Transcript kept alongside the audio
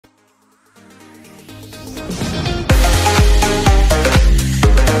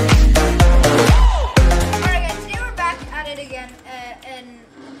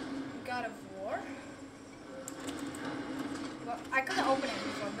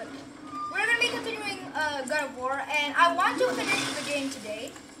God of War, and I want to finish the game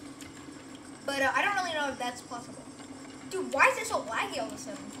today, but I don't really know if that's possible. Dude, why is it so laggy all of a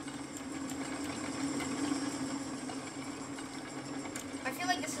sudden? I feel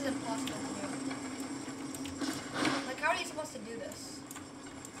like this is impossible to do. Like, how are you supposed to do this?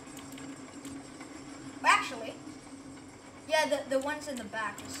 Well, actually, yeah, the ones in the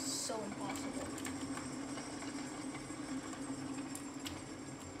back is so impossible.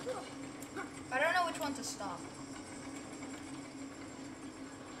 I don't know which one to stop.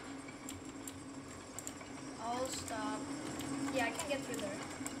 I'll stop. Yeah, I can get through there.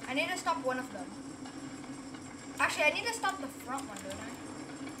 I need to stop one of them. Actually, I need to stop the front one, don't I?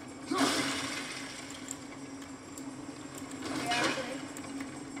 Okay, actually.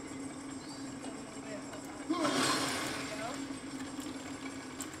 There we go.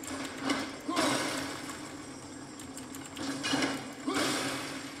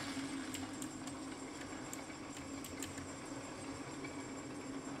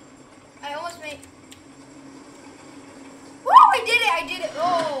 I almost made... Woo! I did it!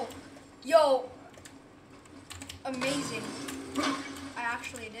 Oh! Yo! Amazing. I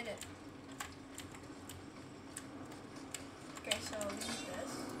actually did it. Okay, so we need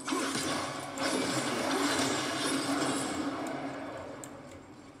this.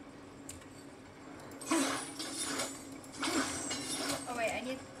 Oh wait, I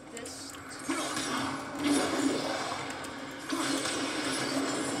need this.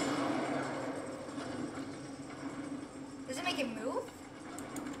 Does it make it move?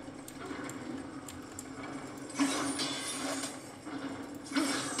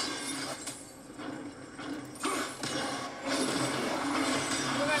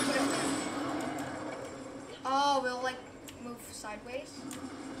 Oh, we'll like move sideways.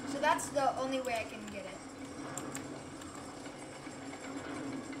 So that's the only way I can get it.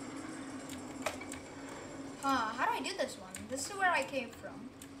 Huh, how do I do this one? This is where I came from.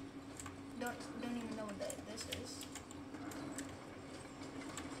 Don't even know what this is.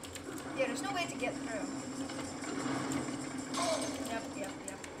 Yeah, there's no way to get through. Yep.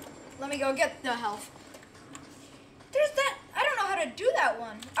 Let me go get the health. There's that. I don't know how to do that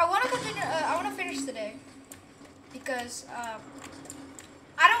one. I want to continue. I want to finish today because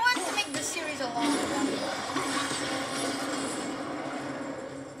I don't want to make this series a long one.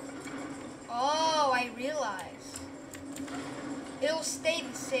 Oh, I realize it'll stay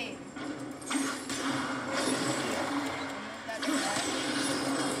the same. That's right.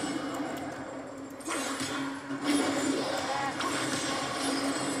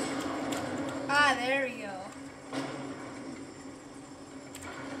 Ah, there we go.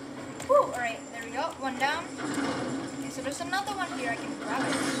 Whew, alright, there we go. One down. Okay, so there's another one here. I can grab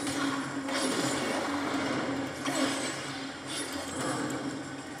it.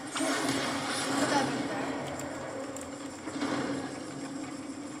 Put that over there.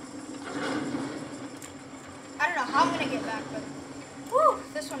 I don't know how I'm gonna get back, but whew,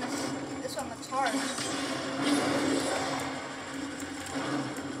 this one looks hard.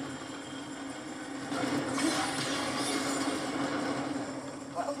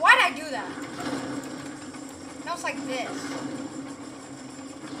 Why'd I do that? Now it's like this.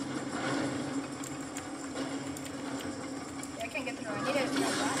 Yeah, I can't get through. I need to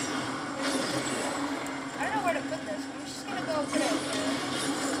grab that. I don't know where to put this. I'm just gonna go put it here.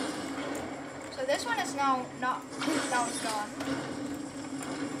 So this one is now it's gone.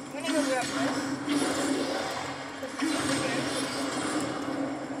 I'm gonna go grab this. Put this over here.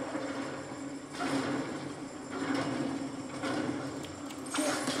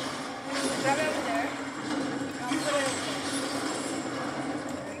 Grab it over there. I'll put it over there.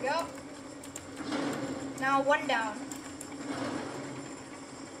 There we go. Now one down.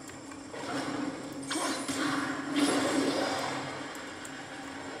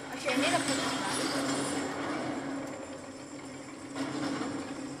 Actually, I need to put this back.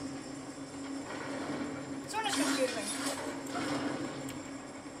 This one is confusing.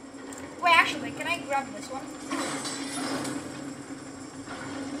 Wait, actually, can I grab this one?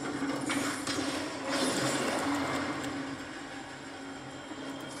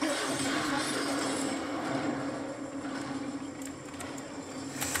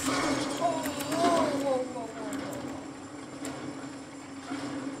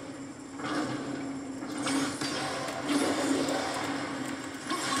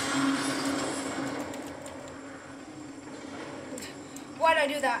 Why'd I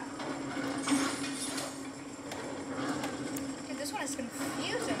do that? Dude, this one is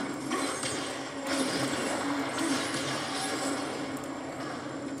confusing.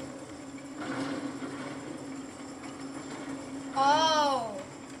 Oh.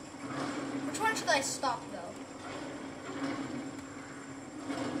 Which one should I stop though?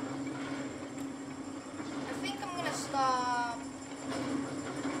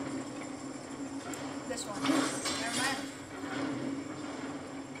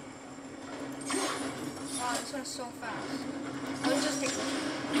 this one so fast. Let's just take this one.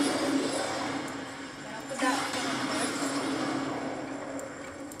 Then I'll put that one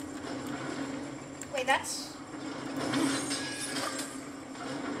there. Wait, that's...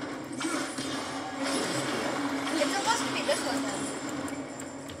 It's supposed to be this one then.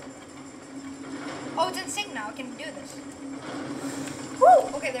 Oh, it's in sync now. I can do this.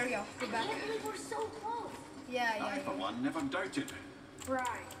 Woo! Okay, there we go. We're back. I can't believe we're so close. Yeah. I, for one, never doubted. Right.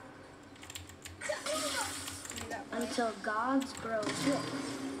 Do that way. Until gods grow sick.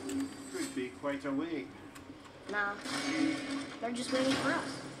 Could be quite a wait. Nah, they're just waiting for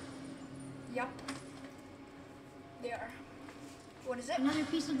us. Yup. They are. What is it? Another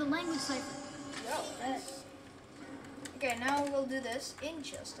piece of the language cipher. Yo. Okay, now we'll do this in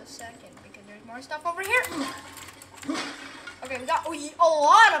just a second because there's more stuff over here. Okay, we got a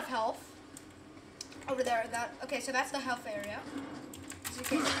lot of health over there. Okay, so that's the health area. Just in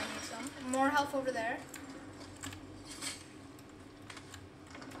case I need some. More health over there.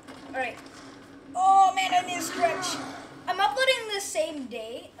 Alright. Oh man, I need a stretch. I'm uploading the same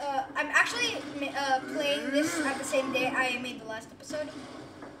day. I'm actually playing this at the same day I made the last episode.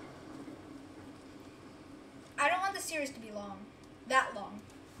 I don't want the series to be long. That long.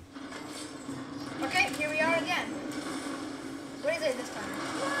 Okay, here we are again. What is it this time?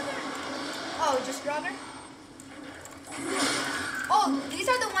 Oh, just Drogger? Oh, these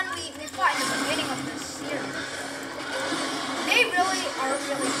are the ones we fought in the beginning of this series. They really are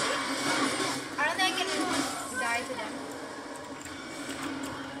really big. I don't think I can die to them.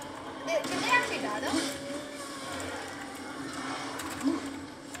 Can they actually die though?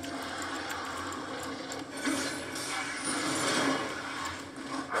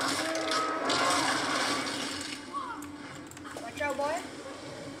 Watch out, boy.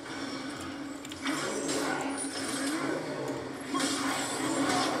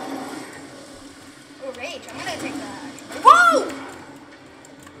 Oh, rage. I'm gonna take that actually. Whoa!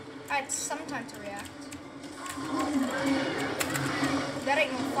 I had some time to react. That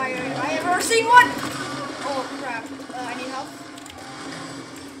ain't no fire if I ever seen one! Oh crap. I need help.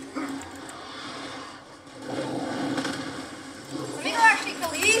 Let me go actually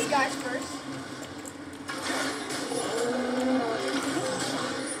kill these guys first.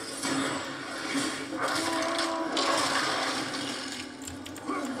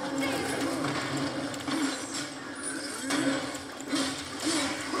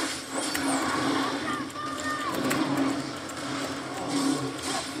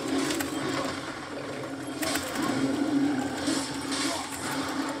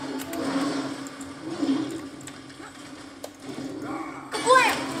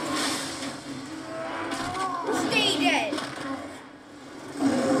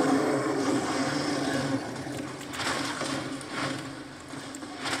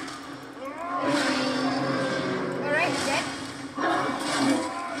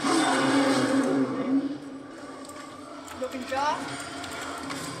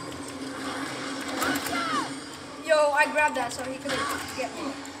 Yo, I grabbed that so he couldn't get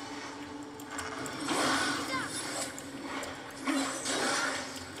me.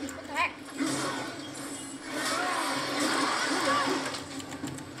 What the heck?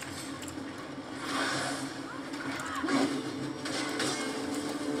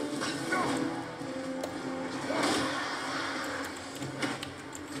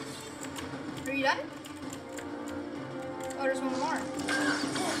 Are you done? Oh, there's one more.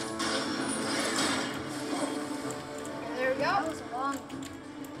 There we go. That was a long one.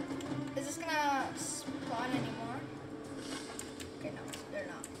 Is this gonna spawn anymore? Okay, no, they're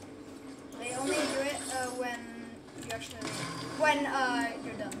not. They only do it when you actually,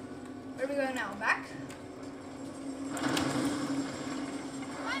 you're done. Where are we going now? Back?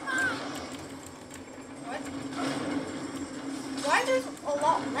 What? Why is there a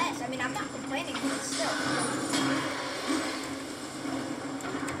lot less? I mean, I'm not complaining, but still.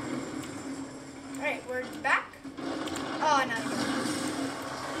 Alright, we're back. Oh, no.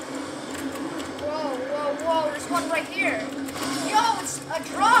 Whoa, there's one right here. Yo, it's a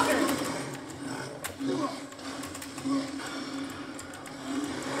Drogger.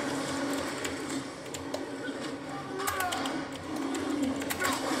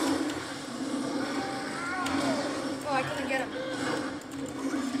 Oh, I couldn't get him.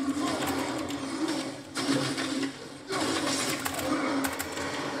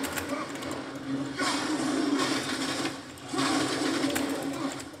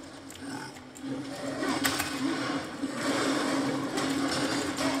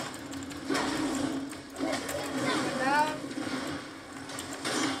 Down.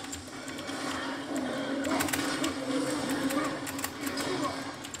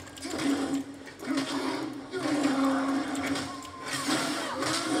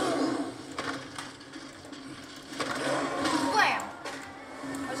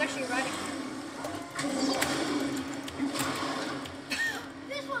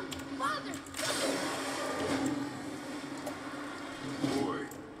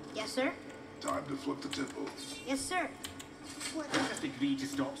 Yes, sir. Time to flip the temple. Yes, sir. Let's just agree to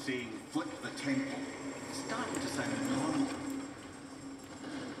stop saying flip the temple. It's starting to sound normal.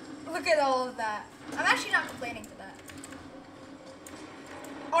 Look at all of that. I'm actually not complaining to that.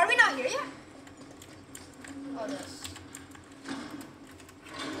 Are we not here yet? Oh, this.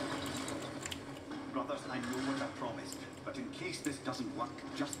 Brothers, I know what I promised, but in case this doesn't work,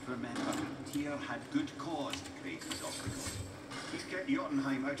 just remember, Tyr had good cause to create these obstacles. He's kept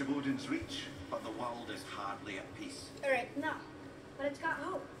Jotunheim out of Odin's reach, but the world is hardly at peace. Alright. No, but it's got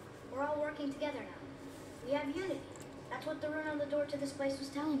hope. We're all working together now. We have unity. That's what the rune on the door to this place was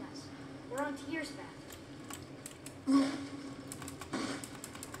telling us. We're on Tyr's path.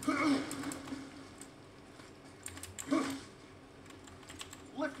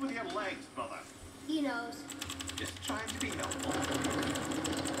 Lift with your legs, brother. He knows. Just trying to be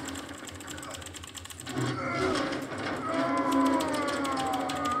helpful.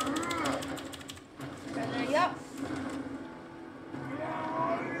 There you go.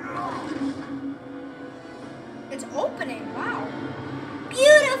 It's opening. Wow.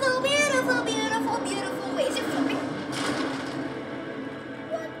 Beautiful, beautiful, beautiful, beautiful. Wait, is it flipping?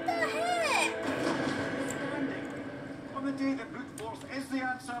 What the heck? On the day that brute force is the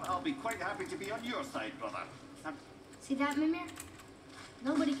answer, I'll be quite happy to be on your side, brother. See that, Mimir?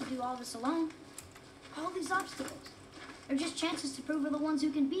 Nobody can do all this alone. All these obstacles. They're just chances to prove we're the ones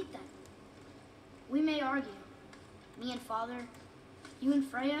who can beat them. We may argue. Me and Father, you and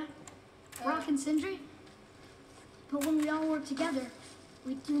Freya, Brock and Sindri. But when we all work together,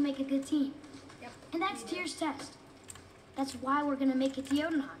 we do make a good team. Yep. And that's Tyr's test. That's why we're gonna make it to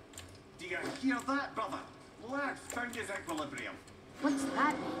Jotunheim. Do you hear that, brother? Lad found his equilibrium. What's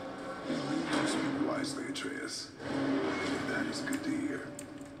that mean? Speak wisely, Atreus. That is good to hear.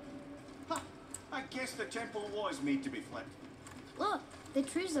 Huh. I guess the temple was made to be flipped. Look, the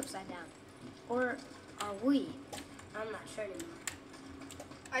tree's upside down. Or are we? I'm not sure anymore.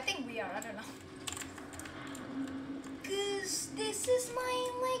 I think we are. I don't know. Cause this is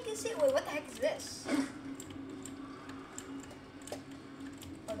my legacy. Wait, what the heck is this?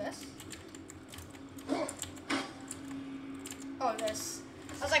 Oh, this? Oh, this.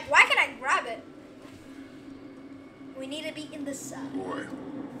 I was like, why can't I grab it? We need to be in the sun. Boy,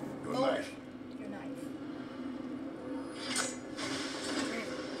 your Oh, knife. your knife.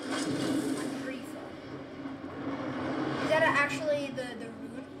 Refill. Is that actually the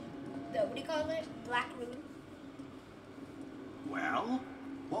rune? The, what do you call it? Black rune? Well,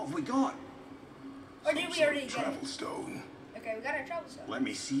 what have we got? Or did we already get Travel it? stone. Okay, we got our travel stone. Let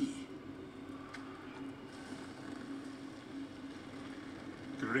me see.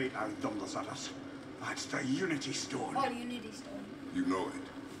 Great outdumblers. That's the Unity Stone. Oh, Unity Stone. You know it.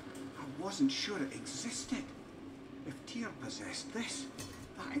 I wasn't sure it existed. If Tyr possessed this,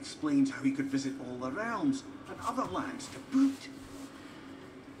 that explains how he could visit all the realms and other lands to boot.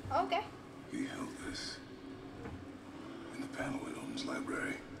 Okay. He held this in the panel in Odin's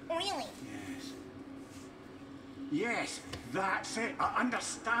library. Really? Yes. Yes, that's it. I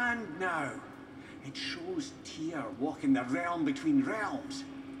understand now. It shows Tyr walking the realm between realms.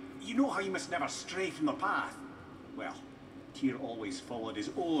 You know how you must never stray from the path? Well, Tyr always followed his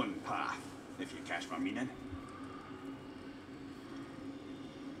own path, if you catch my meaning.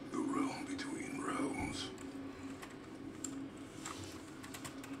 The realm between realms.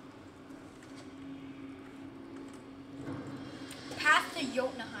 Path to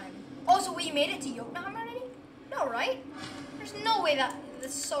Jotunheim. Oh, so we made it to Jotunheim already? No, right? There's no way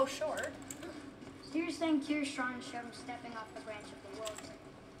that's so short. So you're saying Tyr's trying to show him stepping off the branch of the world.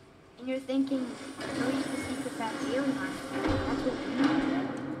 And you're thinking, go use the secret path to Jotunheim. That's what we need.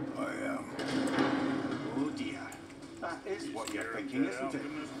 I am. Oh dear. That is what you're thinking, isn't it?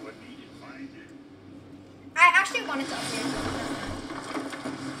 I actually wanted to upgrade Jotunheim.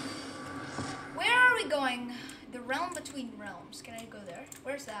 Where are we going? The realm between realms. Can I go there?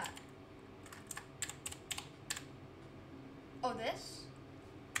 Where's that? Oh, this?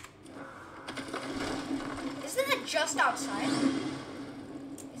 Isn't it just outside?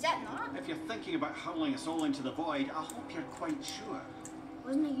 Is that not? If you're thinking about hurling us all into the void, I hope you're quite sure.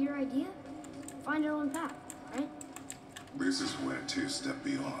 Wasn't it your idea? Find our own path, right? This is where Tyr stepped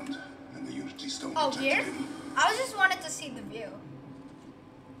beyond, and the Unity Stone Oh, protected here? him. I was just wanted to see the view.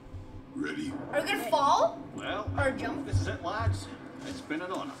 Ready? Are we gonna fall? Well, Or jump? this is it, lads. It's been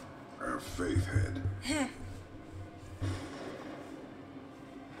an honor. Our faith head.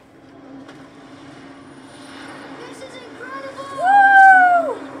 This is incredible!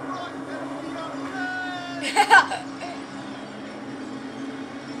 Woo!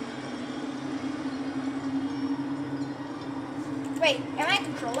 Wait, am I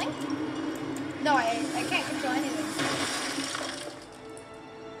controlling? No, I can't control anything.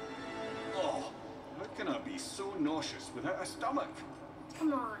 Oh, how can I be so nauseous without a stomach?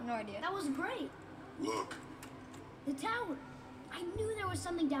 Come on. No idea. That was great. Look. The tower. I knew there was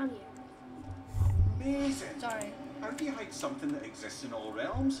something down here. Amazing. Sorry. How do you hide something that exists in all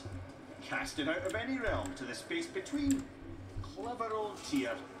realms? Cast it out of any realm to the space between. Clever old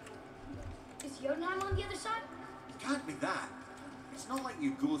Tyr. Is Jotunheim on the other side? It can't be that. It's not like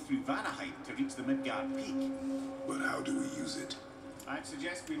you go through Vanaheim to reach the Midgard Peak. But how do we use it? I'd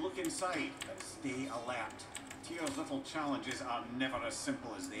suggest we look inside and stay alert. Tyr's little challenges are never as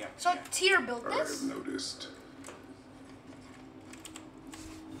simple as they appear. So Tyr built I this? have noticed.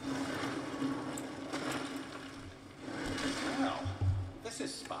 Well, this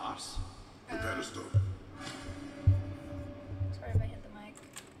is sparse. The pedestal. Sorry if I hit the mic.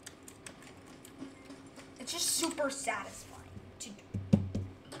 It's just super satisfying to do.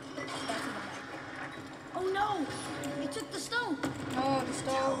 That's in the mic. Oh no! It took the stone. Oh, the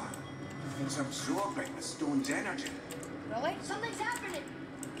stove. It's absorbing the stone's energy. Really? Something's happening.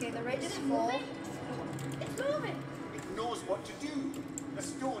 Okay, the ridge is Is it full. moving? It's moving. It knows what to do. The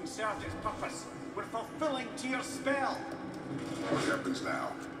stone served its purpose. We're fulfilling Tyr's spell. What happens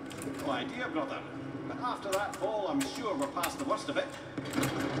now? No idea, brother. But after that fall, I'm sure we're past the worst of it.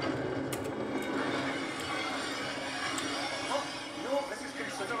 Oh, no, this is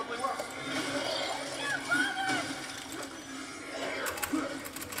considerably worse.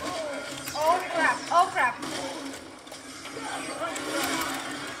 Oh crap, oh crap.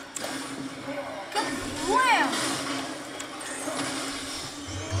 Wham!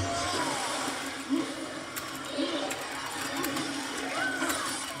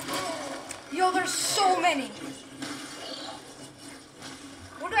 Yo, there's so many.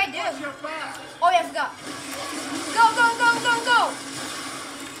 What do I do? Oh yeah, I forgot. Go, go, go, go, go!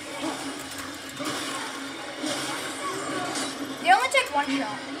 They only take one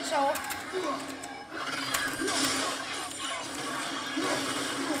shot, so...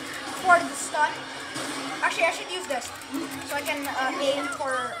 For the stun. Actually, I should use this so I can aim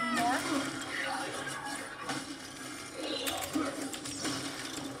for more.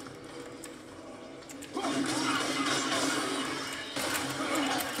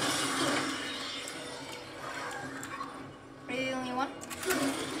 Are you the only one?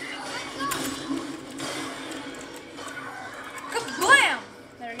 Kablam!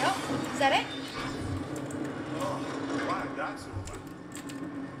 There we go. Is that it? Oh, glad that's over.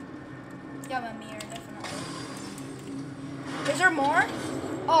 Yeah, I'm a mirror, definitely. Is there more?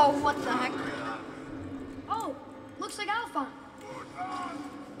 Oh, what the heck? Oh, looks like Alpha.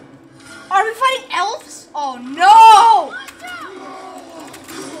 Are we fighting elves? Oh no!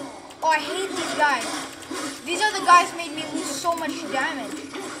 Oh, I hate these guys. These are the guys who made me lose so much damage.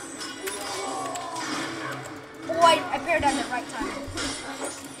 Oh, I paired at the right time.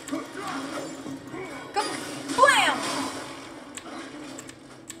 Blam!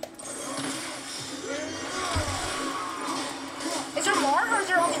 Is there more or is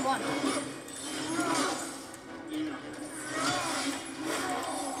there only one?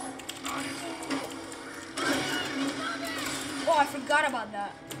 Oh, I forgot about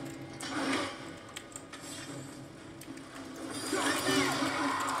that.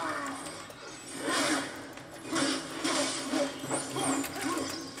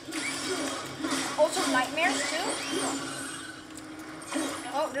 Also nightmares too?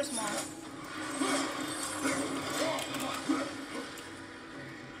 Oh, there's more.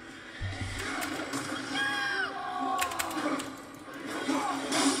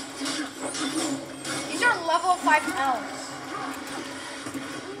 These are level 5 elves.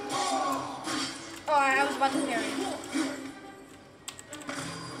 Oh, I was about to parry.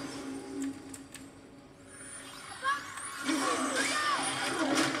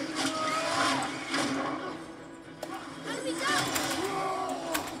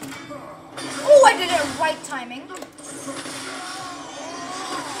 Oh, I did it right timing.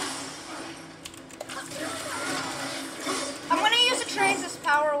 I'm gonna use Atreus'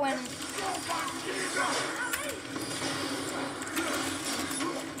 power when...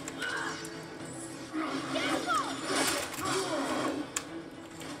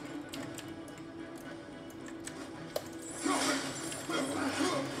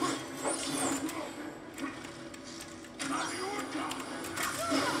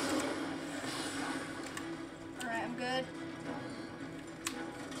 Alright,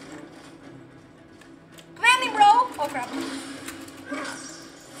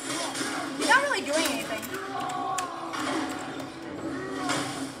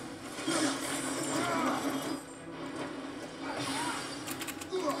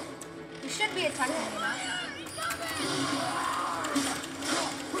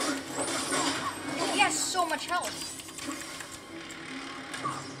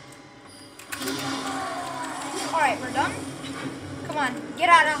 Alright, we're done. Come on, get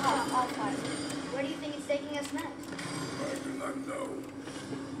out of all five. Where do you think it's taking us next? I do not know.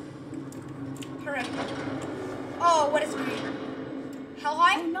 Hooray. Oh, what is green? How Oh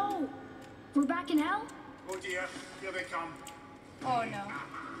high? no! We're back in hell? Oh dear, here they come. Oh no.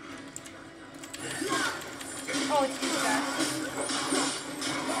 Oh, it's these guys.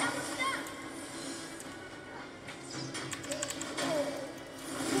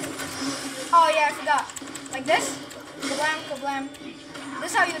 Oh yeah, I forgot. Like this? Kablam, kablam.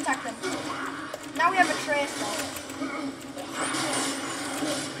 This is how you attack them. Now we have a tray as well.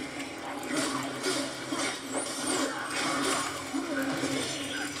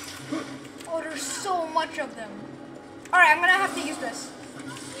 Oh, there's so much of them. Alright, I'm gonna have to use this.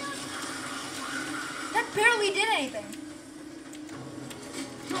 That barely did anything.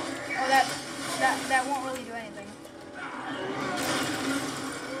 Oh, that won't really do anything.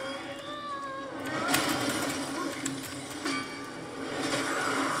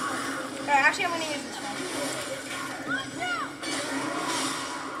 Alright, actually I'm gonna use this one.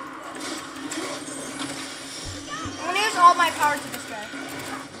 I'm gonna use all my power to this guy.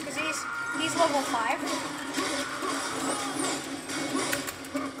 Because he's level 5.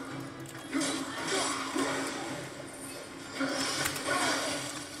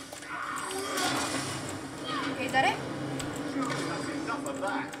 Okay, is that it? That's enough of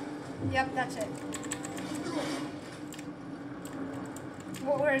that. Yep, that's it.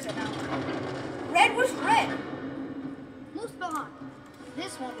 Where is it now? Red? Where's red? Moose behind.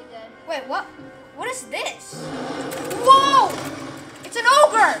 This won't be dead. Wait, what? What is this? Whoa! It's an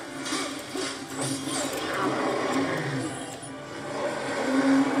ogre!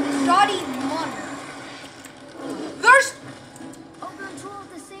 Dotty Mun. There's... Ogre and troll at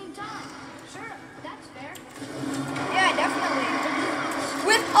the same time. Sure, that's fair. Yeah, definitely.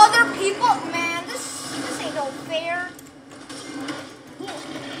 With other people? Man, this ain't no fair.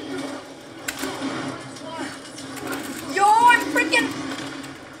 Yo, I'm freaking...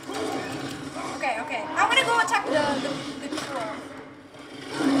 Okay. I'm gonna go attack the troll.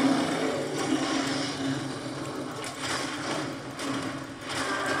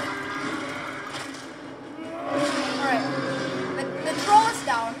 Alright. The troll is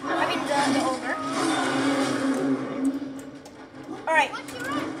down. I mean, the ogre. Alright.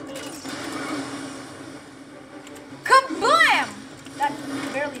 Kablam! That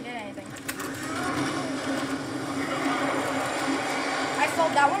barely did anything. I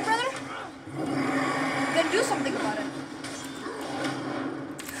failed that one, brother? Then do something about it.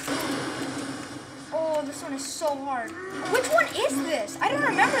 Oh, this one is so hard. Which one is this? I don't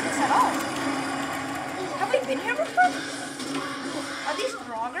remember this at all. Have we been here before? Are these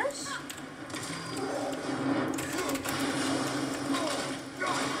Groggers?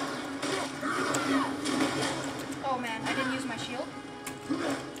 Oh man, I didn't use my shield.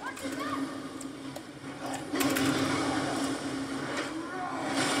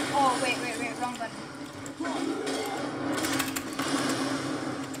 Oh, wait, wrong button.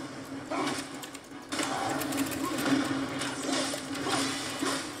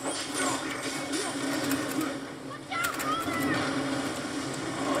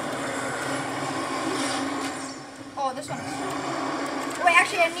 Oh, this one is... Wait,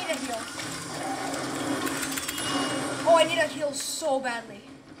 actually, I need a heal. Oh, I need a heal so badly.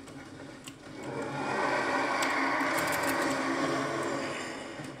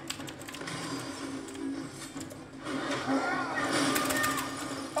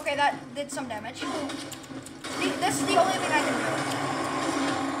 Okay, that did some damage. This is the only thing I can do.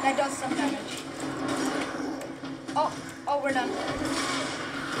 That does some damage. Oh, we're done.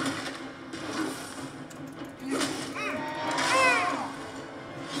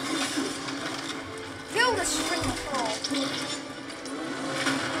 Kill the string of troll.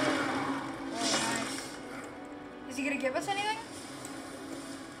 Oh, nice. Is he gonna give us anything?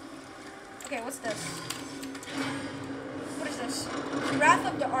 Okay, what's this? What is this? Wrath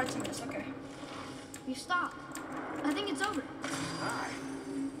of the Artemis, okay. You stopped. I think it's over. Aye.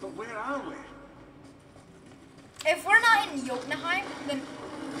 But where are we? If we're not in Jotunheim, then...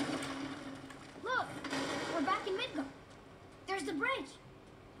 Look, we're back in Midgard. There's the bridge.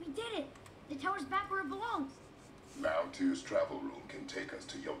 We did it. The tower's back where it belongs. Now Tyr's travel room can take us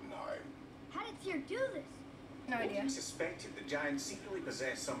to Jotunheim. How did Tyr do this? No idea. We suspected the giants secretly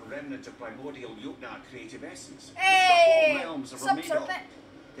possessed some remnant of primordial Jotnar creative essence. Hey! The realms What's were up, made of. Serpent?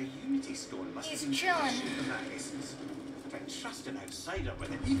 The Unity Stone must He's have been chilling. fashioned from that essence. To trust an outsider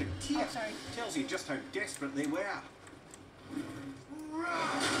with it, even Tyr, sorry. tells you just how desperate they were.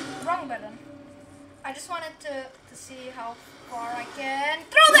 Wrong button. I just wanted to see how far I can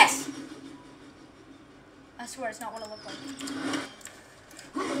throw this! I swear it's not what it looked like.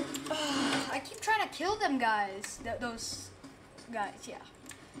 I keep trying to kill them guys. Those guys, yeah.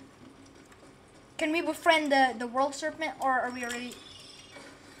 Can we befriend the world serpent, or are we already...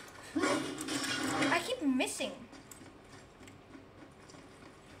 I keep missing.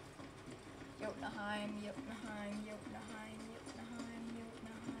 Jotunheim, Jotunheim, Jotunheim, Jotunheim,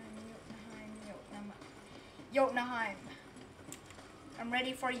 Jotunheim, Jotunheim, Jotunheim. I'm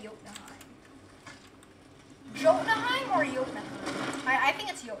ready for Jotunheim. Jotunheim or Jotunheim? I think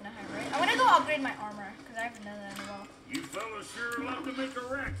it's Jotunheim, right? I'm gonna go upgrade my armor, because I haven't done that in a while. You fellas sure love to make a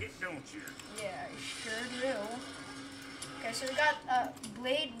racket, don't you? Yeah, I sure do. Okay, so we got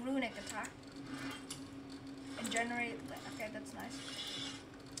Blade Runic attack. And generate... Okay, that's nice.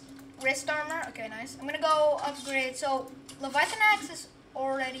 Wrist armor. Okay, nice. I'm gonna go upgrade. So, Leviathan Axe is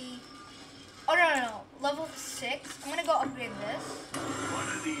already... Oh, no. Level 6. I'm gonna go upgrade this. One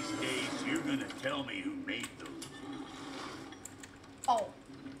of these days, you're gonna tell me who made those. Oh,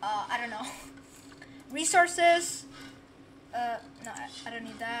 I don't know. Resources. No, I don't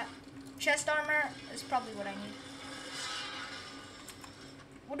need that. Chest armor is probably what I need.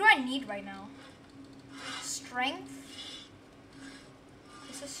 What do I need right now? Strength.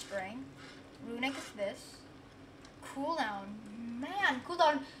 This is strength. Runic is this. Cooldown. Man,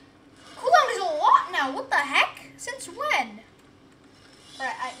 cooldown. Cooldown is a lot now. What the heck? Since when?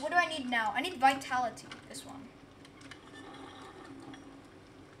 Alright, what do I need now? I need vitality. This one.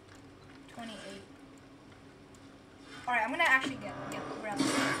 28. Alright, I'm gonna actually get grab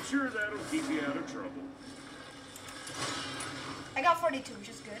this. I'm sure that'll keep you out of trouble. I got 42, which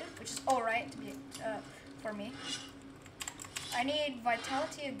is good. Which is alright to be for me. I need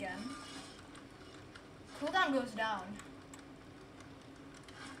vitality again. Cooldown goes down.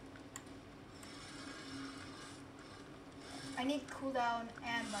 I need cooldown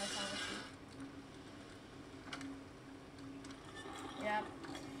and vitality. Yeah.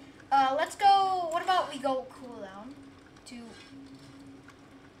 Let's go. What about we go cooldown to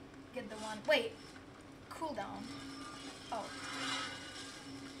get the one. Wait, cooldown. Oh.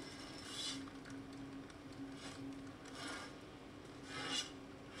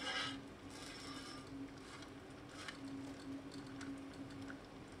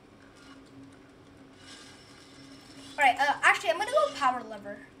 Alright, actually, I'm gonna go power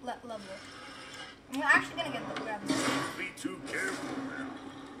level. I'm actually gonna grab this. Be too careful now.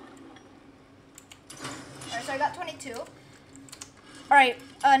 Alright, so I got 22. Alright,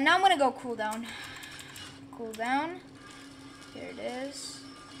 now I'm gonna go cooldown. Cooldown. Here it is.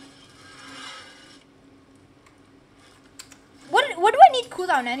 What do I need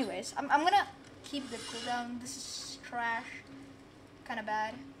cooldown anyways? I'm gonna keep the cooldown. This is trash. Kinda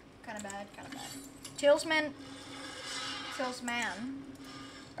bad. Salesman.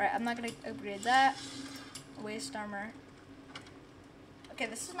 Alright, I'm not gonna upgrade that. Waist armor. Okay,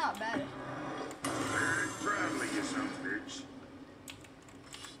 this is not bad. Very proudly, you son of a bitch.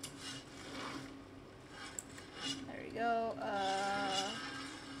 There we go.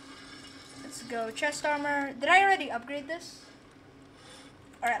 Let's go chest armor. Did I already upgrade this?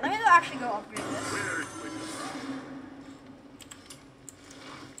 Alright, let me actually go upgrade this. Where is it?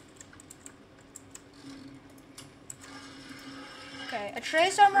 Okay, a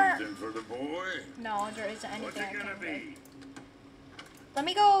trace armor. Something for the boy? No, there isn't anything What's I it can gonna get. be? Let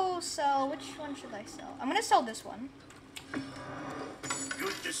me go sell. Which one should I sell? I'm gonna sell this one.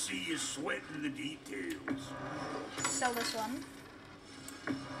 Good to see you sweating the details. Sell this one.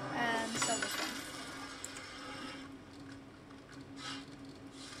 And sell this one.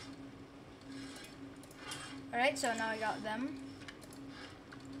 Alright, so now I got them.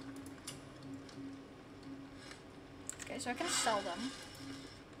 Okay, so I can sell them.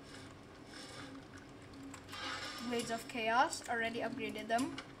 Blades of Chaos, already upgraded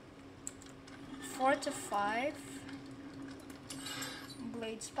them. 4 to 5.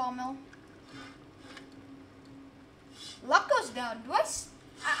 Blade Spawmill. Luck goes down.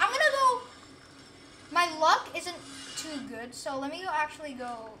 I'm gonna go... My luck isn't too good, so let me actually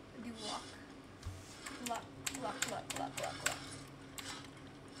go do luck. Luck.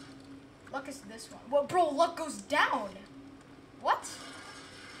 Luck is this one. Well, bro, luck goes down. What?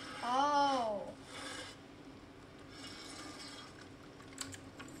 Oh.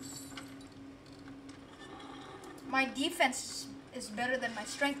 My defense is better than my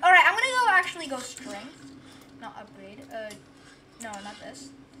strength. Alright, I'm gonna actually go strength. Not upgrade. No, not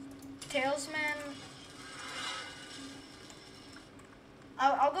this. Talesman.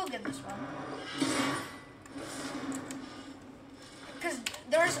 I'll go get this one. Because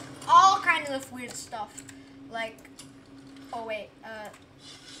there's all kinds of weird stuff. Like, oh wait, I'm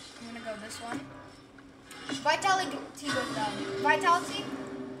gonna go this one. Vitality goes down. Vitality?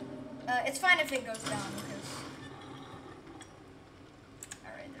 It's fine if it goes down because...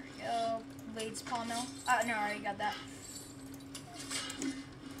 Alright, there we go. Blades pommel. No, I already got that.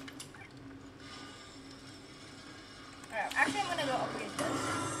 Alright, actually I'm gonna go upgrade this.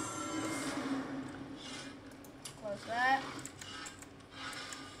 Close that.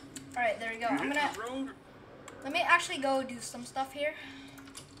 Alright, there we go. I'm gonna... Let me actually go do some stuff here.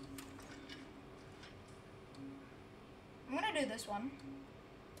 I'm gonna do this one.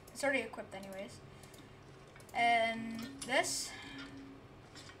 It's already equipped anyways. And this.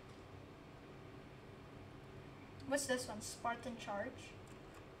 What's this one? Spartan Charge.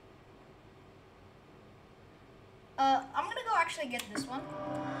 I'm gonna go actually get this one.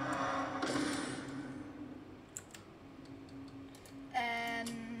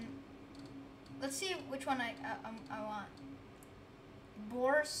 And let's see which one I want.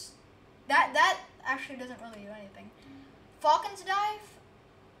 Boars. That actually doesn't really do anything. Falcon's Dive.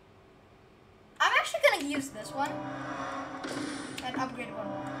 I'm actually gonna use this one and upgrade one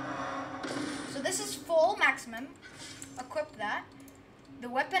more. So this is full maximum. Equip that. The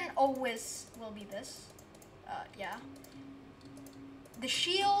weapon always will be this. Yeah. The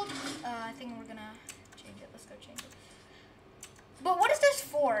shield. I think we're gonna change it. Let's go change it. But what is this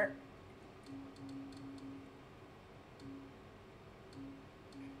for?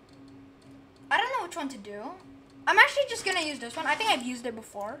 I don't know which one to do. I'm actually just gonna use this one. I think I've used it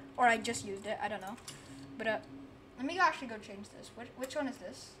before, or I just used it. I don't know. But let me actually go change this. Which one is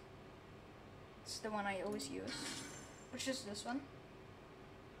this? It's the one I always use. Which is this one?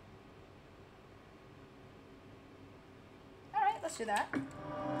 All right, let's do that.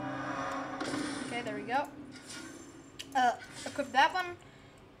 Okay, there we go. Equip that one.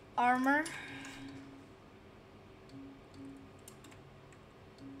 Armor.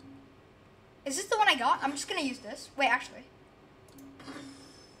 Is this the one I got? I'm just gonna use this. Wait, actually.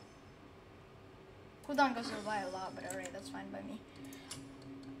 Cooldown goes by a lot, but alright, that's fine by me.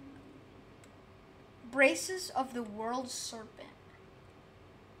 Braces of the World Serpent.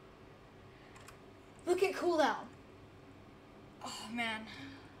 Look at cooldown. Oh man.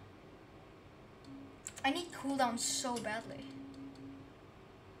 I need cooldown so badly.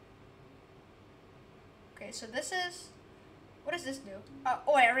 Okay, so this is... What does this do?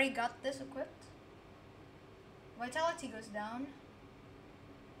 Oh, I already got this equipped. Vitality goes down.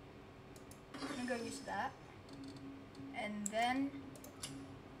 I'm gonna go use that. And then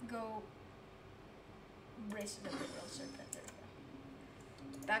go Braces of the World Serpent. There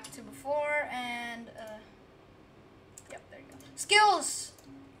we go. Back to before and yep, there you go. Skills!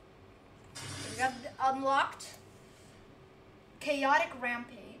 We got unlocked. Chaotic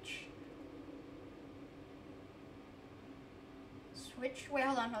Rampage. Switch. Wait,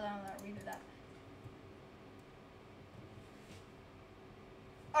 hold on. Redo that.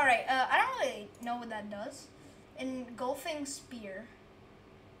 Alright, I don't really know what that does. Engulfing Spear.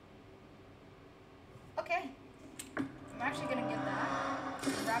 Okay. I'm actually gonna get that.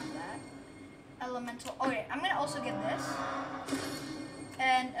 Grab that. Elemental. Okay, I'm gonna also get this.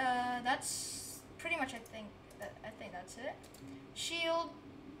 And that's pretty much I think that's it. Shield.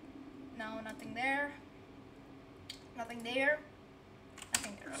 No, nothing there. Nothing there.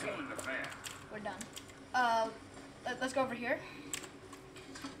 Nothing there. Okay. We're done. Let's go over here.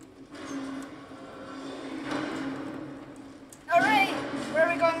 Alright, where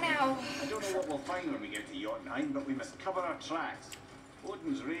are we going now? I don't know what we'll find when we get to Jotunheim, but we must cover our tracks.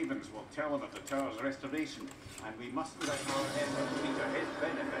 Odin's ravens will tell him of the tower's restoration, and we mustn't let our efforts be to his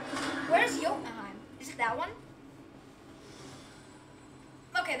benefit. Where's Jotunheim? Is it that one?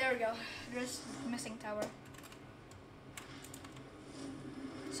 Okay, there we go. There's the missing tower.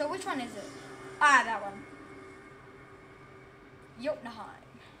 So which one is it? Ah, that one. Jotunheim.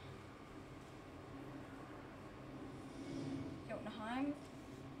 Jotunheim.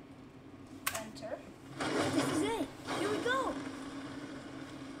 Enter. This is it. Here we go.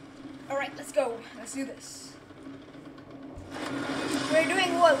 Alright, let's go. Let's do this. We're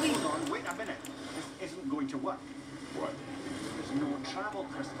doing what we... Hold on, wait a minute. This isn't going to work. What? There's no travel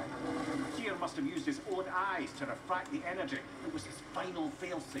crystal. Tyr must have used his own eyes to refract the energy. It was his final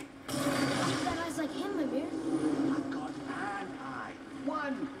failsafe. You've got eyes like him, Mimir. I've got an eye.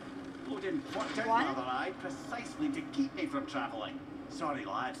 One! Odin plucked out One? the other eye precisely to keep me from travelling. Sorry,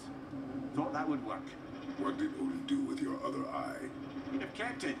 lads. Thought that would work. What did Odin do with your other eye? He'd have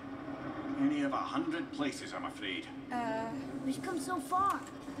kept it. Any of 100 places, I'm afraid. We've come so far.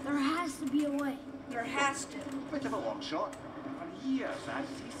 There has to be a way. There has to. Bit of a long shot. For years, I'd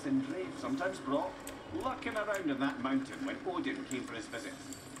see Sindri, sometimes Brock, lurking around in that mountain when Odin came for his visit.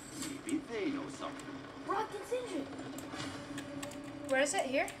 Maybe they know something. Brock and Sindri. Where is it?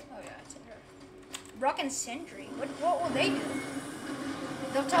 Here? Oh yeah, it's in here. Brock and Sindri. What will they do?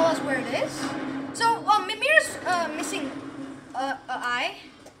 They'll tell us where it is. So Mimir's missing a eye,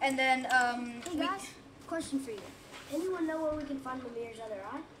 and then Hey guys, question for you. Anyone know where we can find Mimir's other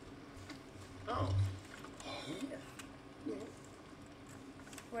eye? Oh. Yeah.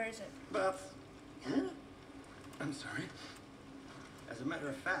 Where is it? That's... I'm sorry. As a matter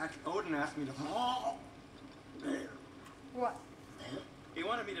of fact, Odin asked me to... What? He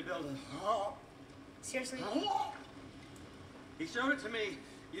wanted me to build a... Seriously? He showed it to me,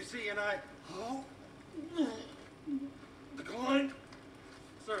 you see, and I... Declined.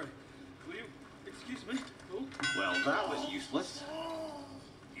 Sorry, will you excuse me? Oh. Well, that was useless.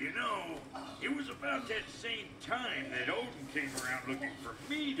 You know, it was about that same time that Odin came around looking for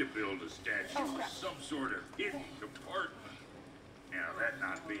me to build a statue with some sort of hidden compartment. Now, that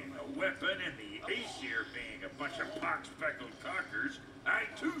not being a weapon and the Aesir being a bunch of pock-speckled cockers, I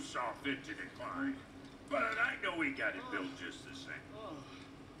too saw fit to decline. But I know he got it built just the same.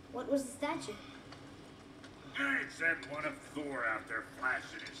 What was the statue? It's that one of Thor out there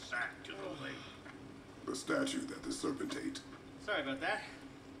flashing his sack to the lake. The statue that the serpent ate. Sorry about that.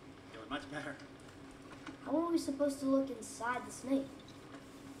 Doing much better. How are we supposed to look inside the snake?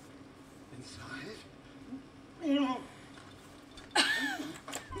 Inside?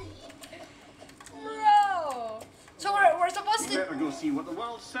 Bro! So we're supposed You to... better go see what the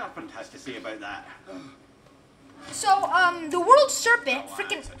world serpent has to say about that. So, the world serpent Alas,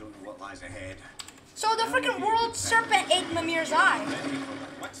 freaking... I don't know what lies ahead. So the freaking world serpent ate Mimir's eye.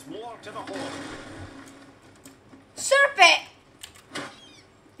 What's more to the whole? Serpent!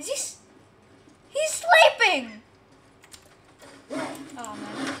 Is he... He's sleeping! Oh,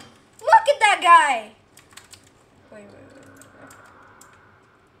 man. Look at that guy! Wait.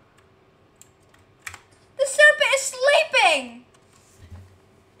 The serpent is sleeping!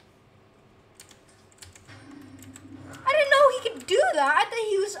 I didn't know he could do that. I thought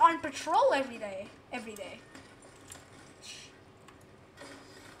he was on patrol every day.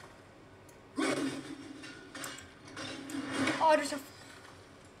 Oh, there's a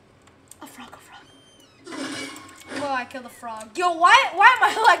frog. Oh, I killed a frog. Yo, why am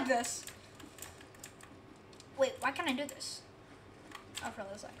I like this? Wait, why can't I do this? Oh, for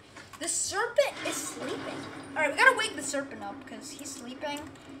this side. The serpent is sleeping. All right, we gotta wake the serpent up because he's sleeping.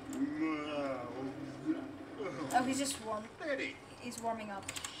 Oh, he's just warm. He's warming up.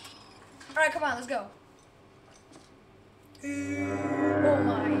 All right, come on, let's go. Oh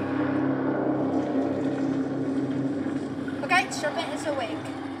my. Okay, serpent is awake.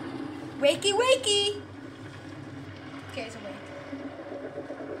 Wakey. Okay, it's awake.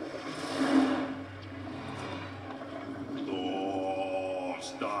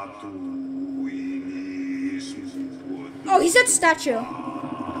 Oh, he said statue.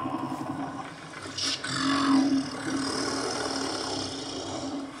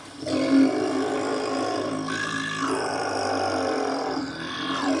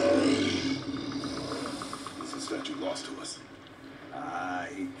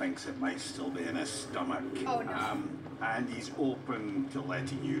 He thinks it might still be in his stomach. Oh, no. And he's open to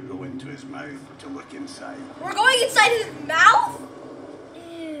letting you go into his mouth to look inside. We're going inside his mouth?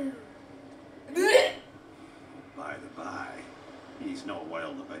 Ew. By the by, he's not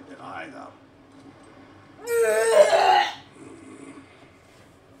wild about it either.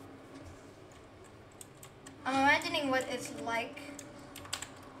 I'm imagining what it's like,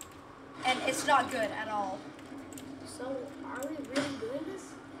 and it's not good at all. So, are we really doing this?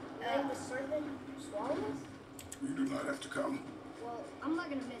 Letting the serpent swallow us? You do not have to come. Well, I'm not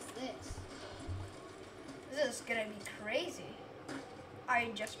gonna miss this. This is gonna be crazy.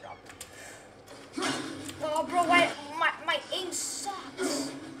 I just dropped it. Oh, bro, why my aim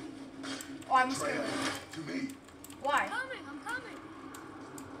sucks. Oh, I'm scared. To me. Why? I'm coming.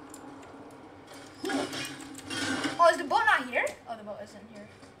 Oh, is the boat not here? Oh, the boat isn't here.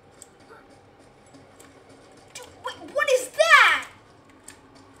 Dude, wait, what is that?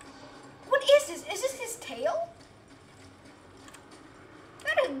 What is this? Is this his tail?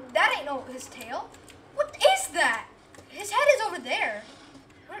 That ain't no his tail. What is that? His head is over there.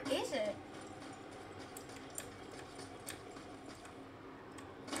 Where is it?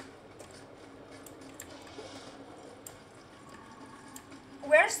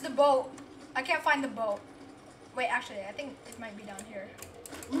 Where's the boat? I can't find the boat. Wait, actually, I think it might be down here.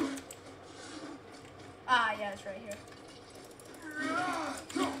 Ah, yeah, it's right here.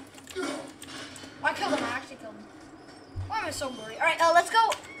 I killed him. I actually killed him. Why am I so blurry? All right, let's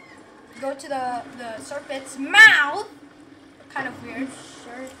go. Go to the serpent's mouth. Kind of weird.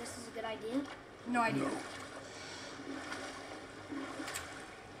 Sure, this is a good idea. No idea. No.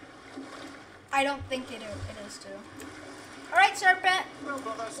 I don't think it is too. Alright, Serpent. Well,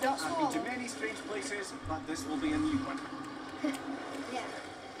 brothers, Don't I've swallow. been to many strange places, but this will be a new one. Yeah.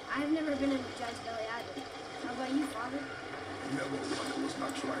 I've never been in a giant's belly either. How about you, Father? Never, but I was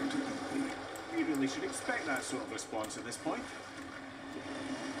not trying to eat me. We really should expect that sort of response at this point.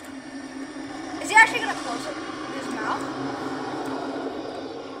 Is he actually gonna close it? His mouth?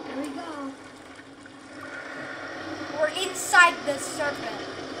 Here we go. We're inside the serpent.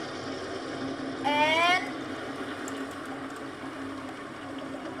 And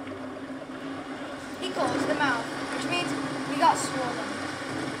he closed the mouth, which means we got swollen.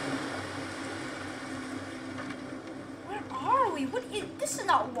 Where are we? What is this? Is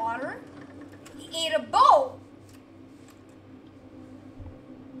not water. He ate a boat.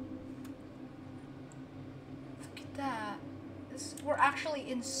 Look at that. We're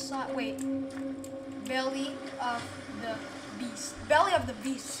actually inside. Wait. Belly of the beast. Belly of the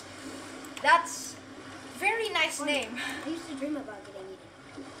beast. That's very nice name. I used to dream about getting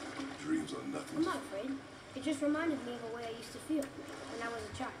eaten. Dreams are I'm nothing. not afraid. It just reminded me of a way I used to feel when I was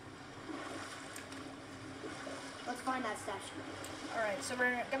a child. Let's find that statue. Alright, so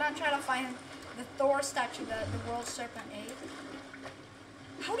we're gonna try to find the Thor statue that the world serpent ate.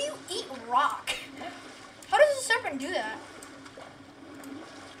 How do you eat rock? How does a serpent do that?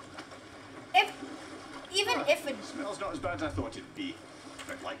 Even if it... Smells not as bad as I thought it'd be. A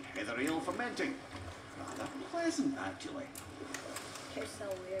bit like heather ale fermenting. Rather pleasant, actually. You're so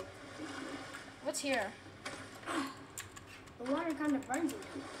weird. What's here? The water kind of burns you.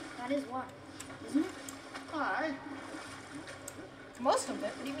 That is water, isn't it? Aye. Most of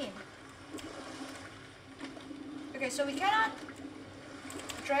it? What do you mean? Okay, so we cannot...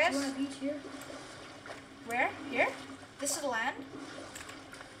 You want Atreus? a beach here? Where? Here? This is land?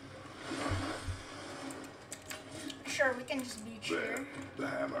 Sure, we can just beach There, here. the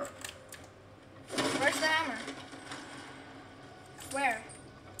hammer. Where's the hammer? Where?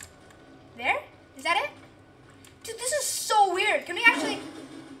 There? Is that it? Dude, this is so weird. Can we actually...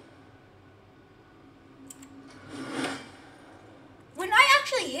 When I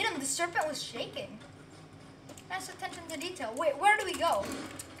actually hit him, the serpent was shaking. Nice attention to detail. Wait, where do we go?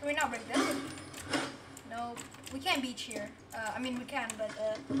 Can we not break this? No, we can't beach here. I mean, we can, but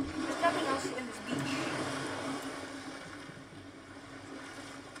there's nothing else in this beach.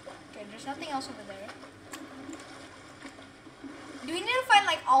 Okay, there's nothing else over there. Do we need to find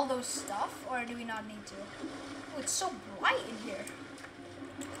like all those stuff, or do we not need to? Oh, it's so bright in here.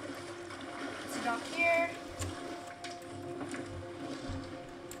 Let's dock here.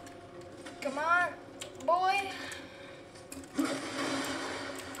 Come on, boy.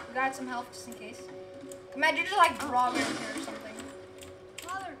 Got some health just in case. Imagine just like grog in here or something.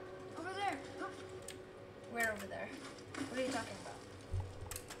 Father, over there. Huh? Where over there? What are you talking about?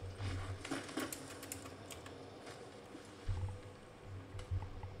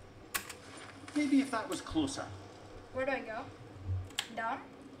 Maybe if that was closer. Where do I go? Down?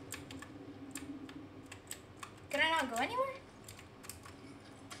 Can I not go anywhere?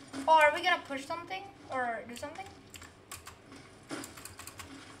 Or are we gonna push something? Or do something?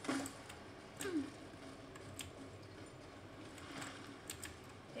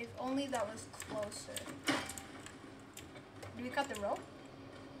 If only that was closer. Do we cut the rope?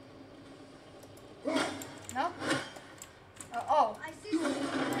 No? Oh. I see something.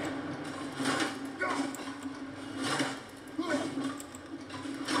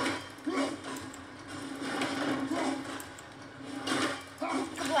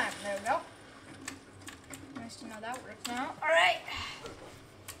 Kablam. There we go. Nice to know that works now. Alright.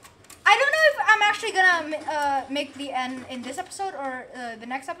 I don't know if I'm actually gonna make the end in this episode or the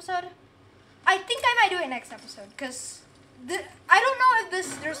next episode. I think I might do it next episode because I don't know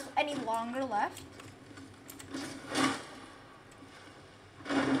if there's any longer left.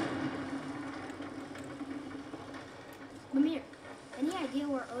 Mimir, any idea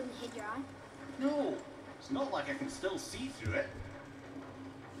where Odin hid your eye? No, it's not like I can still see through it.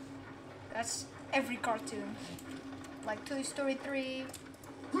 That's every cartoon. Like Toy Story 3.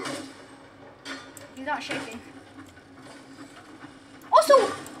 He's not shaking.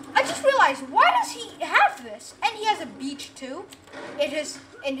 Also, I just realized, why does he have this? And he has a beach too. In his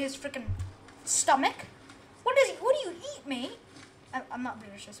freaking stomach. What do you eat, mate? I'm not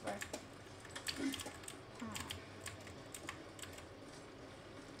British, I swear.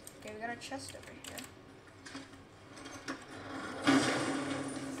 Okay, we got a chest over here.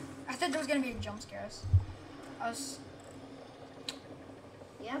 I thought there was gonna be a jump scare.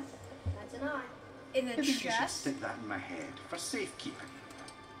 Yep, that's an eye. In the Maybe you should chest. stick that in my head for safekeeping.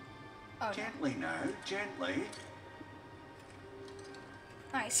 Oh, Gently now, gently.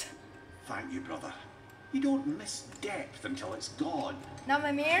 Nice. Thank you, brother. You don't miss depth until it's gone. Now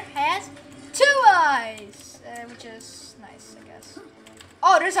my mirror has 2 eyes, which is nice, I guess.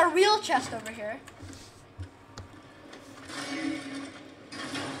 Oh, there's a real chest over here.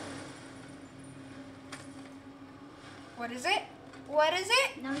 What is it? What is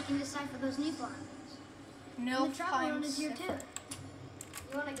it? Now we can decipher those Nepal items. No And the travel run is here too.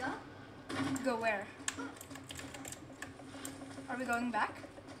 You wanna go? Go where? Are we going back?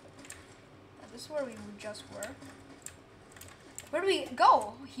 This is where we just were. Where do we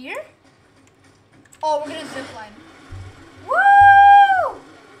go? Here? Oh, we're gonna zip line. Woo!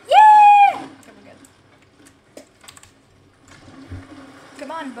 Yeah! Okay, we're good.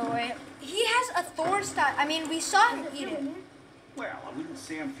 Come on, boy. He has a Thor style. I mean, we saw him eat it. Well, I wouldn't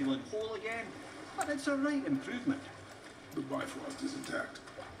say I'm feeling whole again, but it's a right improvement. The Bifrost is intact.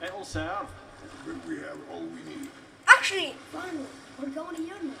 It'll serve. But we have all we need. Actually, Finally, we're going to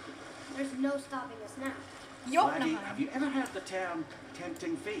Jotunheim. There's no stopping us now. Laddie, Jotunheim. have you ever heard the term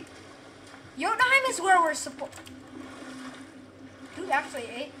tempting fate? Jotunheim is where we're supposed. Dude actually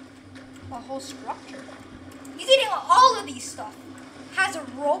ate a whole structure. He's eating all of these stuff. Has a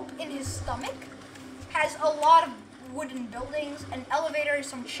rope in his stomach. Has a lot of wooden buildings, an elevator,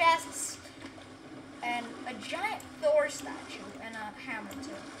 some chests, and a giant Thor statue and a hammer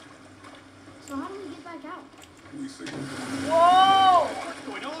too. So how do we get back out? We think Whoa! What's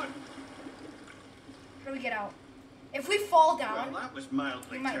going on? How do we get out? If we fall down, Well, that was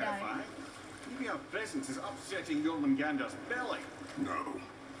mildly You might die. terrifying. Maybe our presence is upsetting Jormungandr's belly. no.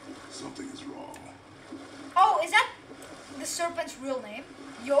 Something is wrong. oh, is that the serpent's real name?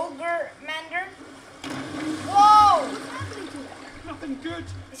 Yogurmander? Whoa! What's happening to us? Nothing good.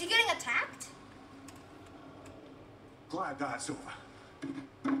 Is he getting attacked? Glad that's over.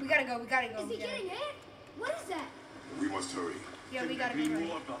 We gotta go, we gotta go. Is he getting hit? What is that? We must hurry. Yeah, we gotta Couldn't go. agree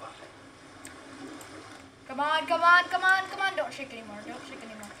Right. more, brother. Come on, come on, come on, come on. Don't shake anymore, don't shake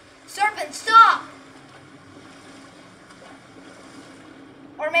anymore. Serpent, stop!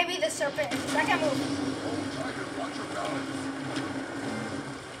 Or maybe the serpent is, I can't move. Oh, Tiger, watch your balance.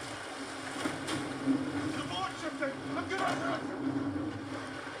 Come on, something. I'm gonna hurt.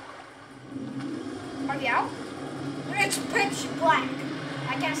 Are we out? It's pitch black.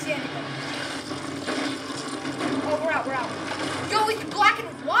 I can't see anything. Oh, we're out, we're out. Yo, it's black and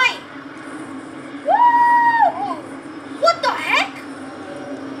white. Woo! Oh, what the heck?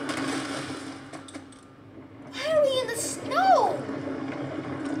 Why are we in the snow?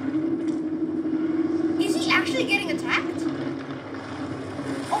 Is he actually getting attacked?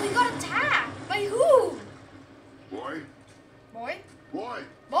 Oh, he got attacked. By who? Boy, Boy? boy.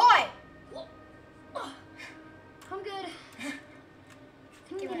 Boy! I'm good. I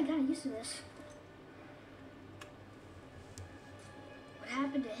think I'm getting kind of used to this. What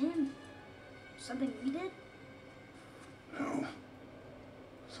happened to him? Something we did? No.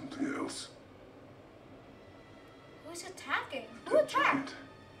 Something else. Who's attacking? Who That attacked? giant.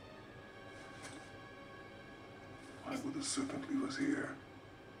 Why would the serpent leave us here?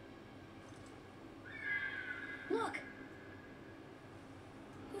 Look,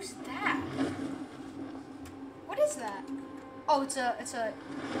 Who's that? What is that? Oh, it's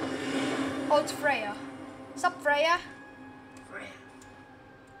Freya. What's up, Freya? Freya.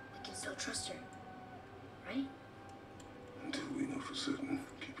 We can still trust her, right? Until we know for certain,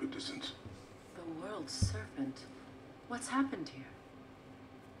 keep your distance. The world's serpent. What's happened here?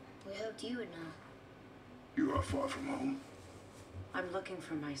 We hoped you would know. You are far from home. I'm looking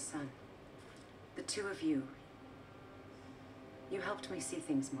for my son. The two of you. You helped me see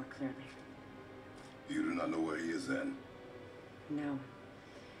things more clearly. You do not know where he is then. No.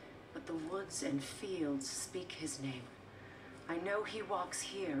 But the woods and fields speak his name. I know he walks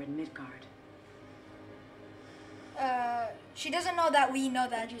here in Midgard. She doesn't know that we know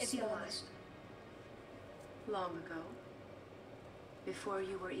that Did you it's see him Boulder. last? Long ago. Before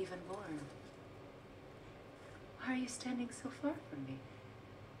you were even born. Why are you standing so far from me?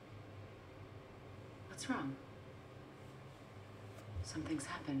 What's wrong? Something's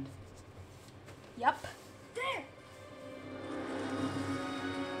happened. Yep. There.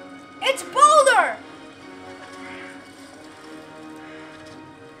 It's Boulder!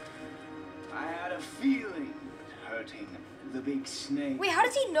 I had a feeling hurting the big snake. Wait, how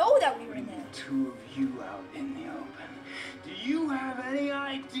does he know that we were in there? Two of you out in the open. Do you have any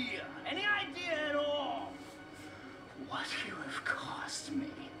idea at all, what you have cost me?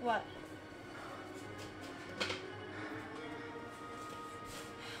 What?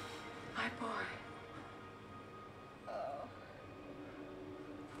 My boy. Oh.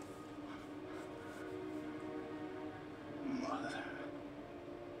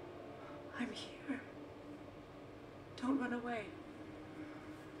 away.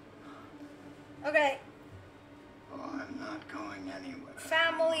 Okay. Oh, I'm not going anywhere.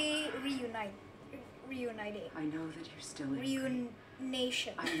 Family reuniting. I know that you're still angry.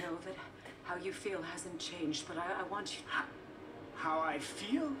 Reunation. I know that how you feel hasn't changed, but I want you to... How I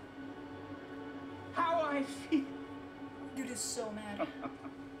feel? How I feel? Dude is so mad.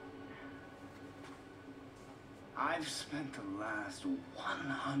 I've spent the last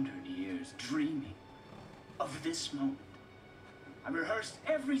 100 years dreaming of this moment. I rehearsed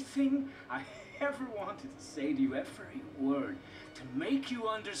everything I ever wanted to say to you, every word, to make you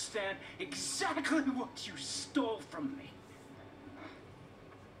understand exactly what you stole from me.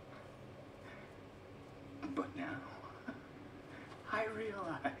 But now, I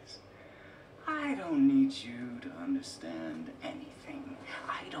realize I don't need you to understand anything.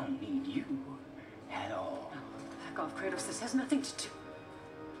 I don't need you at all. Back off, Kratos. This has nothing to do...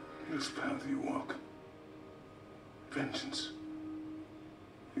 This path you walk, vengeance,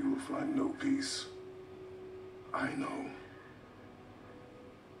 you will find no peace. I know.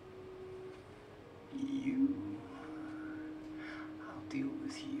 You? I'll deal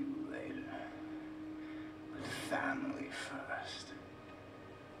with you later. But family first.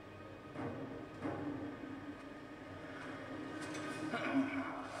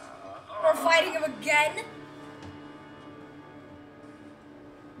 We're fighting him again?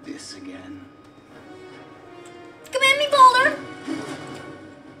 This again. Come at me, Boulder!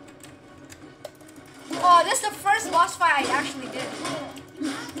 Oh, this is the first boss fight I actually did.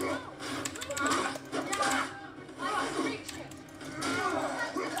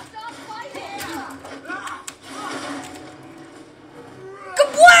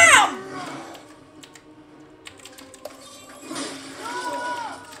 Kablam!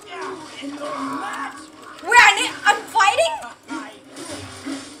 Wait, I'm fighting?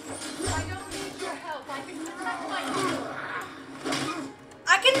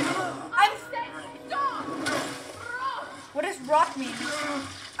 What does rot mean?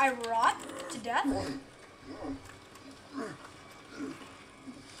 I rot to death?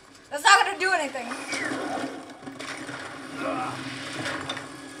 That's not gonna do anything.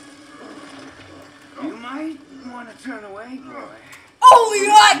 You might want to turn away, boy. Only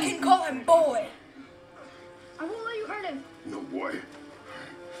I can call him boy. I won't let you hurt him. No, boy.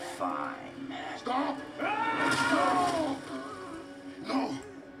 Fine. Stop! No! No!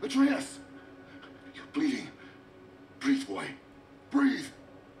 Atreus! You're bleeding. Breathe, boy. Breathe.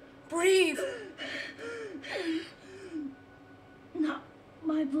 Breathe. Not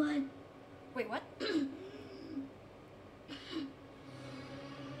my blood. Wait, what?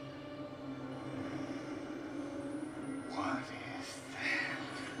 What is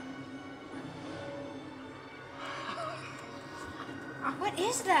that? What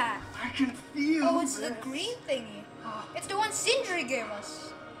is that? I can feel Oh, it's the this. green thingy. It's the one Sindri gave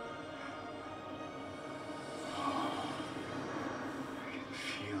us. I can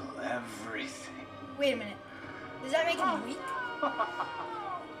feel everything. Wait a minute. Does that make him weak?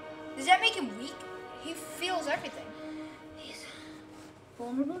 Does that make him weak? He feels everything. He's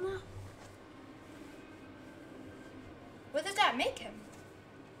vulnerable now? What does that make him?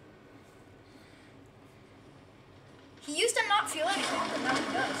 He used to not feel anything, but now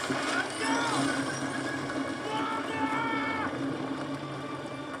he does.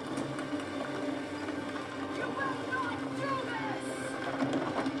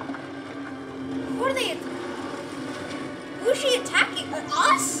 Who are they? Who's she attacking?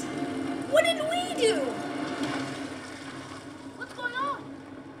 Us? What did we do? What's going on?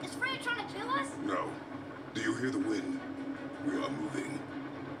 Is Freya trying to kill us? No. Do you hear the wind? We are moving.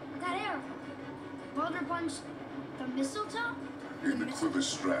 That arrow. Baldur punched the mistletoe? In the quiver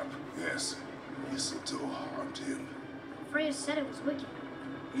strap, yes. Mistletoe harmed him. Freya said it was wicked.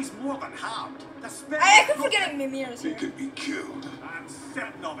 He's more than harmed. The spirit. I keep forgetting Mimir's He here. can be killed. I'm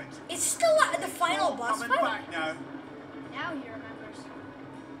certain of it. It's still at the final boss Coming fight. back now. Now he remembers.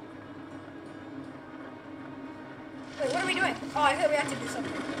 Wait, what are we doing? Oh, I thought we had to do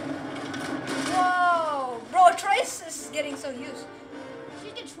something. Whoa, bro, Trace is getting so used.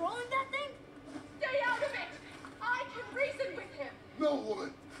 She's controlling that thing? Stay out of it! I can reason with him! No,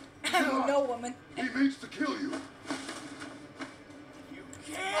 woman. No woman. He means to kill you. You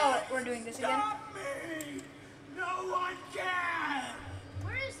can't. Oh, we're doing this again. Stop me! No one can!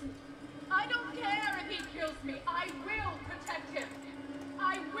 Where is he? I don't care if he kills me. I will protect him.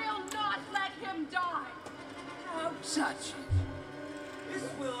 I will not let him die. Don't touch it. This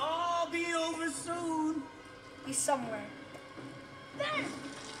will all be over soon. He's somewhere. There!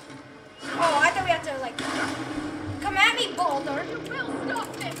 Oh, I thought we had to, like, come at me, Boulder. You will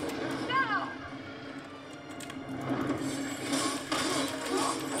stop this now.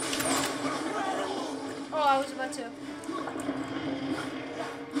 about to.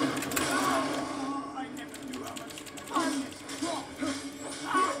 I never knew how much fun this was.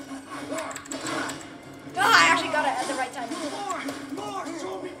 I actually got it at the right time. More,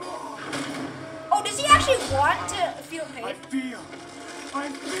 show me more. Oh, does he actually want to feel pain? I feel.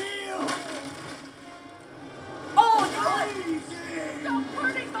 Oh, Stop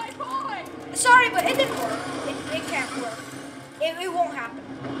hurting my boy! sorry, but it didn't work. It can't work. It won't happen.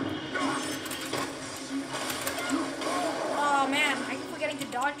 Oh man, I keep forgetting to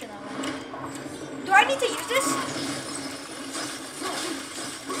dodge that one. Do I need to use this?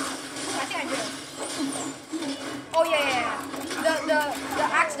 I think I do. Oh yeah. The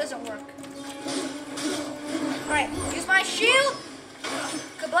axe doesn't work. Alright, use my shield.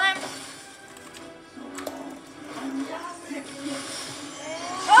 Kablam.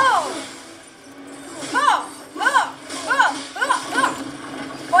 Oh!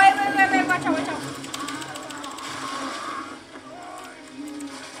 Wait, watch out.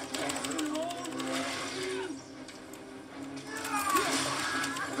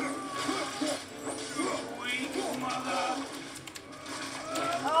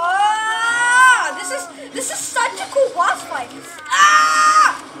 Oh, this is such a cool boss fight.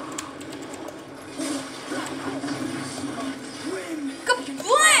 Ah!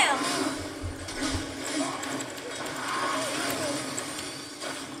 Kablam!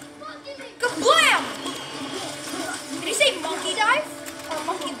 Kablam! Did he say monkey dive or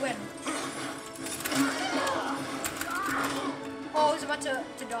monkey win? Oh, he's about to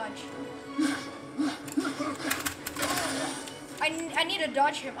dodge. I need to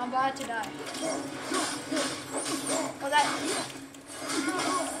dodge him. I'm about to die. Oh, that.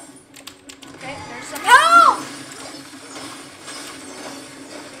 Okay, there's some help!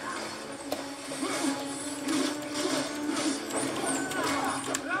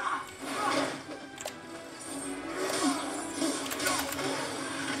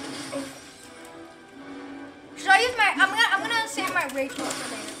 Should I use my? I'm gonna save my rage mode for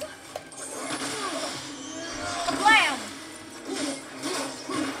later. Kablam!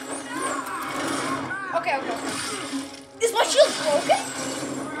 Okay. Is my shield broken?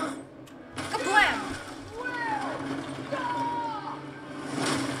 Kablam!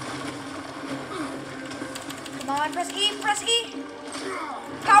 Come on, press E.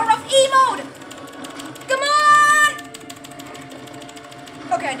 Power of E mode! Come on!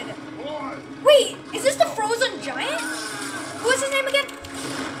 Okay, I did it. Wait, is this the frozen giant? Who is his name again?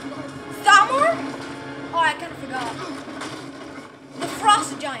 Thamor? Oh, I kind of forgot. The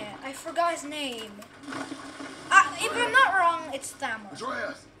frost giant. I forgot his name. If I'm not wrong, it's Thamor.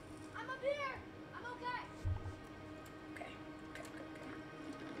 Atreus! I'm up here! I'm okay!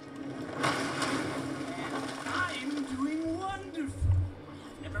 I'm doing wonderful.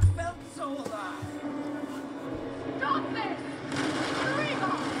 I've never felt so alive. Stop this!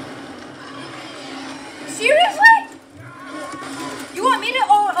 Seriously? You want me to?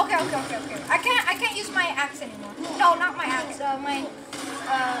 Oh, okay. I can't use my axe anymore. No, not my axe. My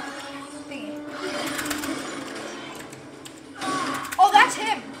thingy. Oh, that's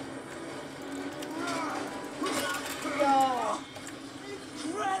him. Yo.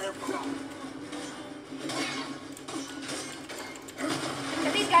 Incredible.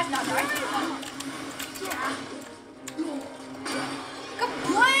 Can these guys not die?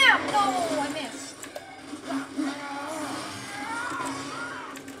 Kablam! No, I missed.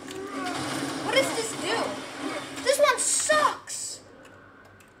 What does this do? This one sucks.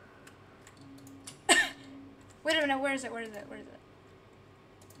 Wait a minute, where is it?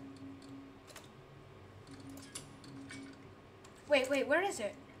 Wait, where is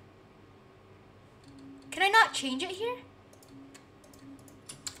it? Can I not change it here?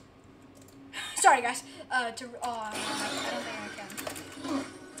 Sorry guys, I don't think I can.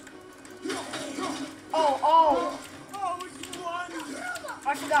 Oh, it's wonderful. I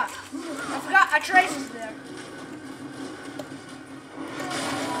forgot, Atreus is there.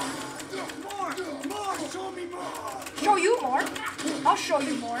 More, show me more. Show you more? I'll show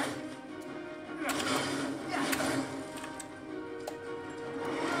you more.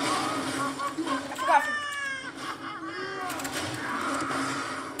 I forgot.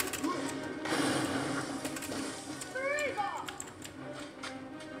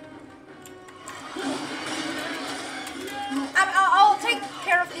 I'll take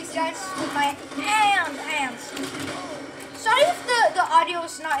care of these guys with my hands. Sorry if the audio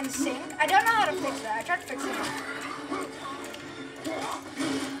is not in sync. I don't know how to fix that. I tried to fix it.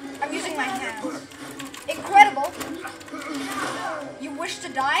 I'm using my hands. Incredible. You wish to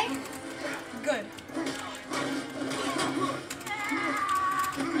die? Good.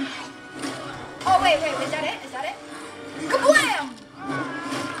 Oh wait, is that it?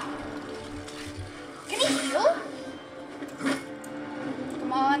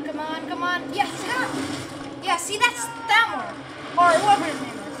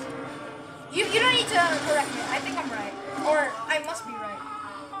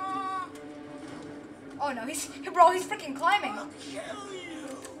 Oh no, he's freaking climbing.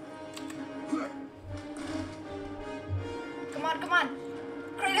 Come on, come on.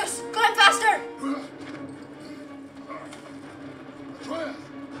 Kratos, climb faster!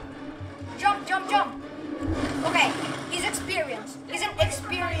 Jump, jump, jump. Okay, he's experienced. He's an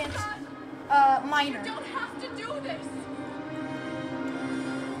experienced miner. You don't have to do this.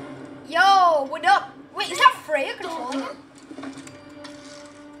 Yo, what up? Wait, is that Freya controlling him?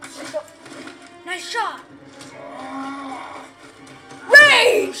 Nice shot.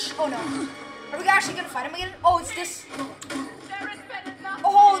 Rage! Oh no. Are we actually gonna fight him again? Oh, it's this.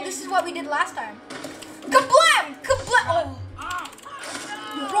 Oh, this is what we did last time. Kablam! Kablam! Oh.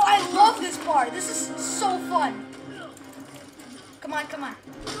 Bro, I love this part. This is so fun. Come on, come on.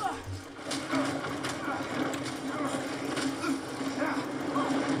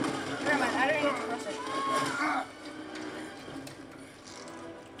 Never mind, I don't need to press it.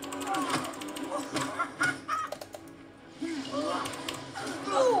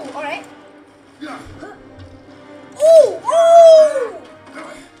 Ooh, alright. Ooh, ooh!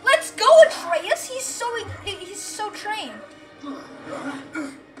 Let's go, Atreus. He's so trained.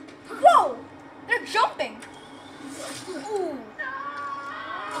 Whoa! They're jumping. Ooh.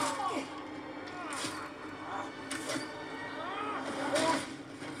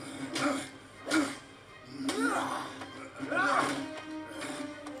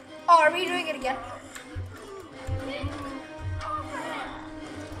 Oh, are we doing it again?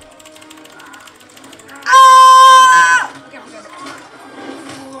 Ah! Okay, we're good.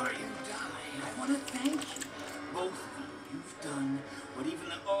 Before you die, I want to thank you. Both of you. You've done what even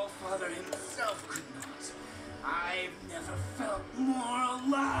the All-Father himself could not. I've never felt more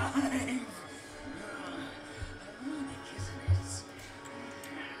alive. Ironic, isn't it?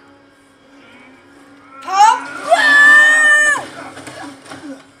 Hop! What?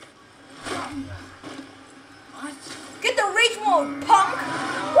 Get the rage mode, punk!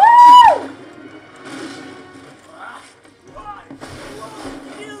 Woo!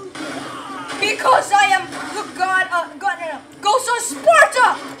 Because I am the god, Ghost of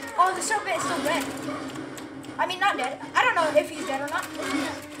Sparta! Oh, the serpent is still dead. I mean, not dead. I don't know if he's dead or not.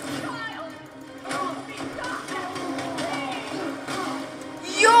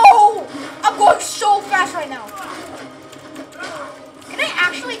 Yo! I'm going so fast right now. Can I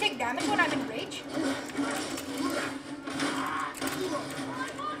actually take damage when I'm in rage?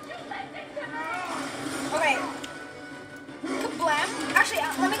 Okay. Kablam. Actually,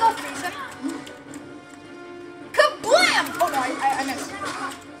 let me go freeze him. Kablam! Oh no, I missed.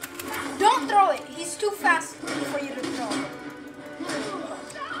 Don't throw it. He's too fast for you to throw.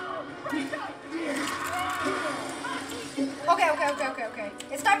 Okay.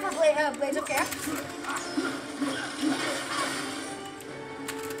 It's time for Blades of Chaos.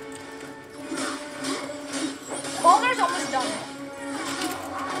 Boulder's almost done.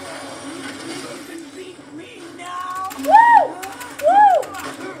 Woo! Woo!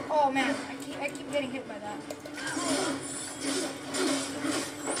 Oh man, I keep getting hit by that.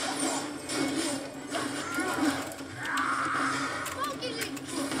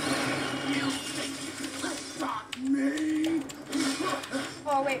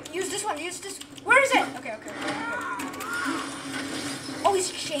 Oh wait, use this one. Use this. Where is it? Okay. Oh,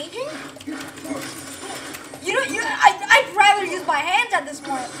 he's changing. You know, I'd rather use my hands at this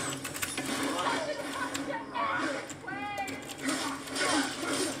point.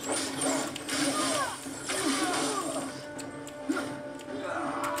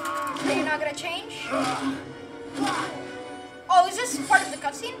 Are you not gonna change? Oh, is this part of the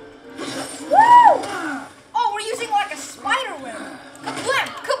cutscene? Woo! Oh, we're using like a spider web. Kablam!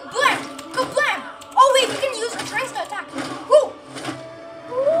 Kablam! Kablam! Oh wait, we can use a trace to attack. Woo!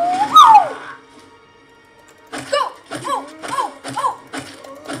 Woo! Go! Oh!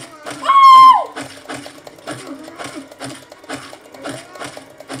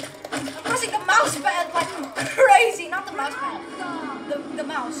 I'm pressing the mouse pad like crazy. Not the mouse pad. The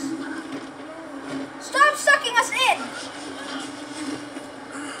mouse. Stop sucking us in!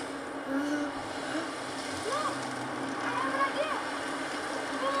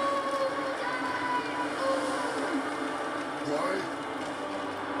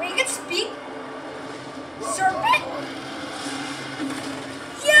 Wait, you can speak? Serpent?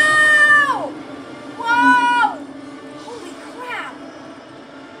 Yo! Whoa! Holy crap!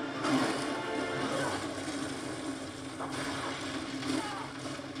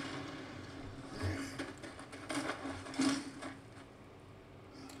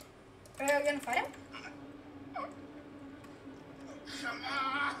 Are you gonna fight him? Come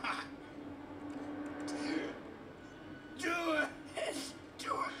on! Do it!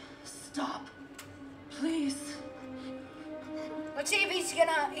 Stop.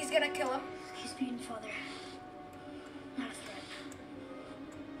 He's gonna kill him. He's beaten, Father. Not a threat.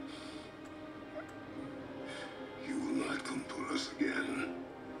 You will not come for us again.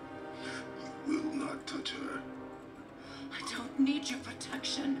 You will not touch her. I don't need your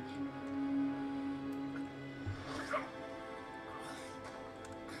protection.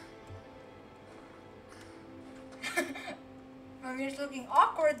 Mimir's looking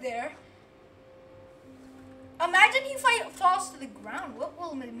awkward there. Imagine he falls to the ground. What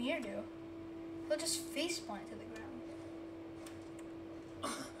will Mimir do? He'll just face plant to the ground.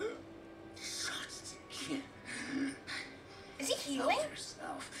 Is he healing?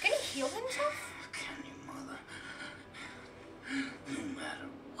 Can he heal himself? Can you, Mother? No matter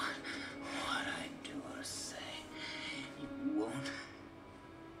what I do or say,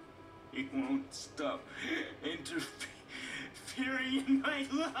 it won't stop interfering in my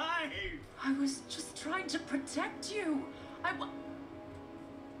life. I was just trying to protect you.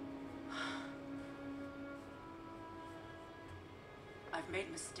 I've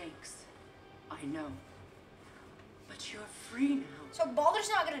made mistakes. I know. But you're free now. So Baldur's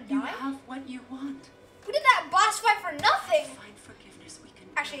not gonna die? You have what you want. We did that boss fight for nothing! Find forgiveness. We can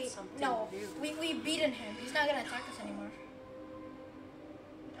Actually, build something no. new. We beaten him. He's not gonna attack us anymore.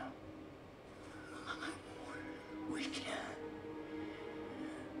 No. We can't.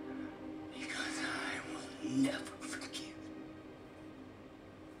 Because I will never forgive.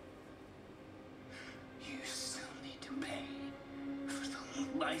 You still need to pay for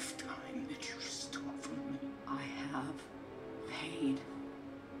the lifetime that you stole from me. I have paid.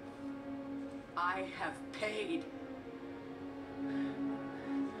 I have paid.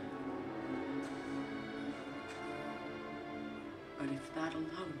 But if that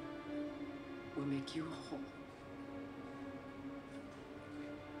alone will make you whole,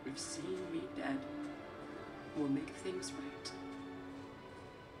 if seeing me dead will make things right,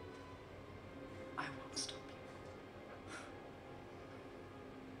 I won't stop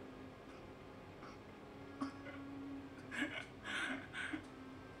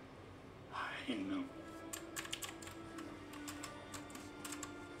I know.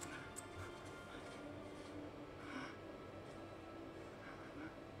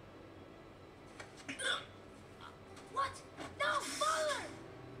 What? No, Father!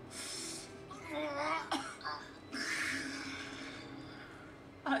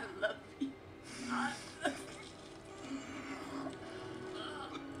 I love you.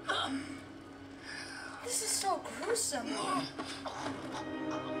 This is so gruesome.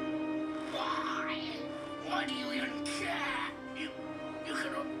 Why do you even care? You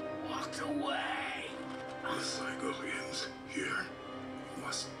could have walked away. The cycle ends here.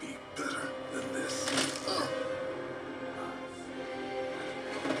 Must be better than this.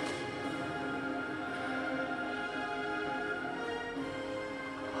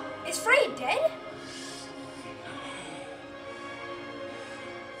 Is Frey dead?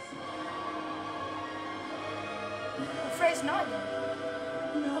 Frey's not dead.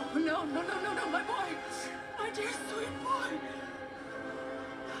 No, my boy! My dear sweet boy!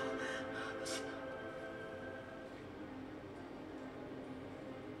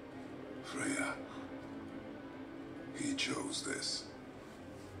 Freya. He chose this.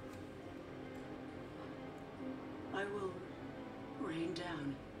 I will rain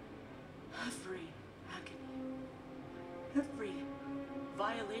down every agony, every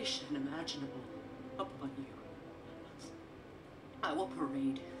violation imaginable upon you. I will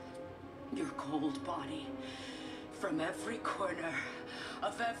parade your cold body from every corner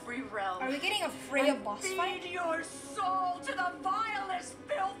of every realm. Are we getting a Freya boss fight? Feed your soul to the vilest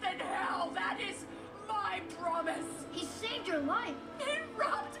filth in hell. That is my promise. He saved your life. He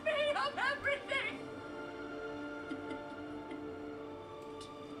robbed me of everything.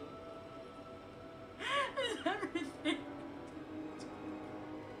 Everything.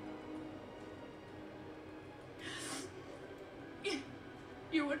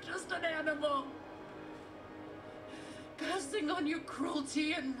 You were just an animal. Passing on your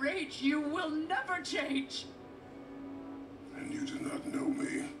cruelty and rage, you will never change. And you do not know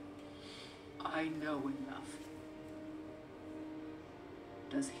me. I know enough.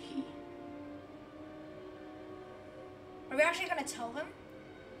 Does he? Are we actually gonna tell him?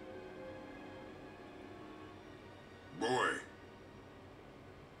 Boy.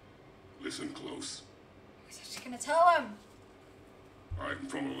 Listen close. We're just gonna tell him. I'm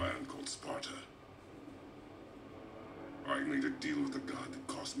from a land called Sparta. I made a deal with the god that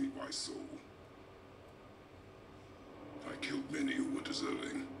cost me my soul. I killed many who were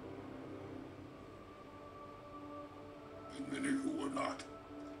deserving. And many who were not.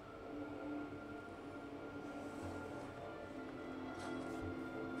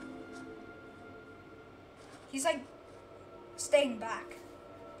 He's like staying back.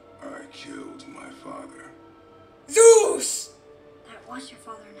 I killed my father. Zeus! That was your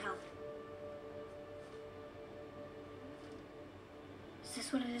father in hell. Is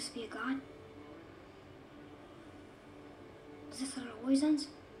this what it is to be a god? Is this how it always ends?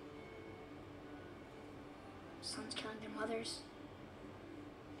 Sons killing their mothers?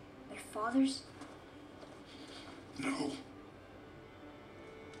 Their fathers? No.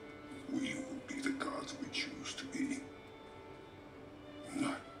 We will be the gods we choose to be.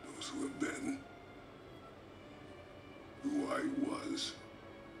 Not those who have been. Who I was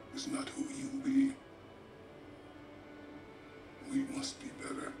is not who you'll be. We must be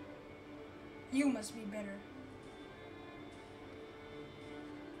better. You must be better.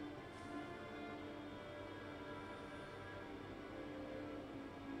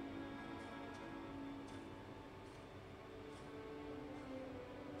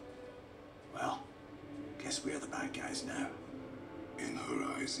 Well, guess we're the bad guys now. In her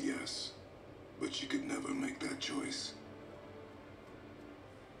eyes, yes. But she could never make that choice.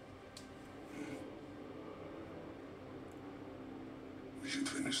 We should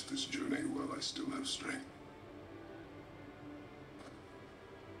finish this journey while I still have strength.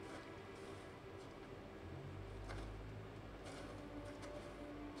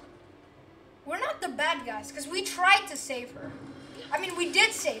 We're not the bad guys, because we tried to save her. I mean, we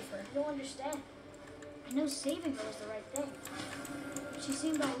did save her. You don't understand. I know saving her was the right thing. But she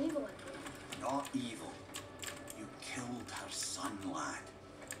seemed all evil at me. Not evil. You killed her son, lad.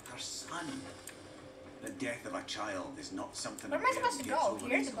 Her son. The death of a child is not something Where am I supposed to go?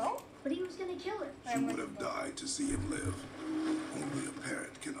 Here to go? But he was gonna kill her. She would have died to see him live. Only a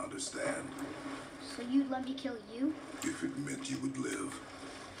parent can understand. So you'd let me kill you? If it meant you would live.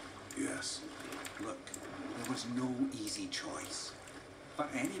 Yes. Look, there was no easy choice. For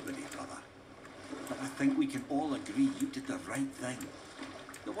anybody, brother. But I think we can all agree you did the right thing.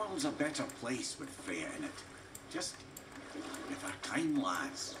 The world's a better place with Freya in it. Just give her time,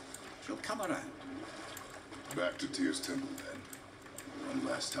 lads. She'll come around. Back to Tyr's temple then.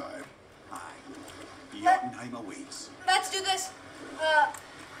 One last time. Aye. Jotunheim awaits. Let's do this.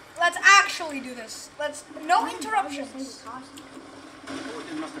 Let's actually do this. No interruptions.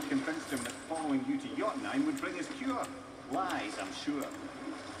 Odin must have convinced him that following you to Jotunheim would bring his cure. Lies, I'm sure.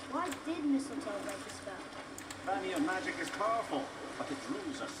 Why did mistletoe break the spell? Vanir magic is powerful, but its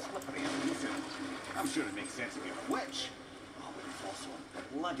rules are slippery and elusive. I'm sure it makes sense to be a witch. Oh, but it's also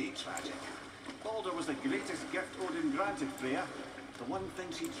bloody tragic. Baldur was the greatest gift Odin granted Freya. The one thing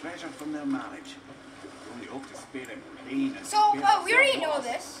she treasured from their marriage. Only hope to spare him pain and So, spare we already herself know loss.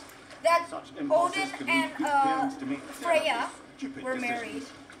 this. That Such impulses Odin can lead and good parents to make Freya stupid were decisions. married.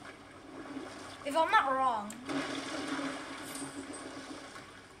 If I'm not wrong.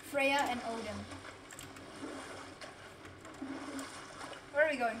 Freya and Odin. Where are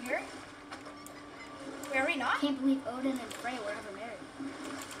we going here? Where are we I not? can't believe Odin and Freya were ever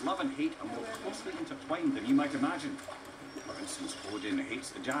married. Love and hate are more closely intertwined than you might imagine. For instance, Odin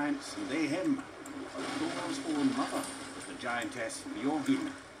hates the giants and they him. But Thor's own mother was the giantess Björgvin,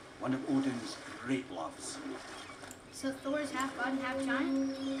 one of Odin's great loves. So Thor's half god and half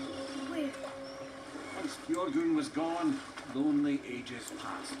giant? Weird. Once Björgvin was gone, lonely ages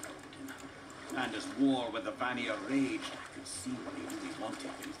passed for Odin. And as war with the Vanir raged, I could see what he really wanted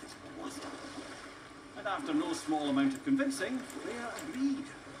was this bluster. And after no small amount of convincing, Freya agreed.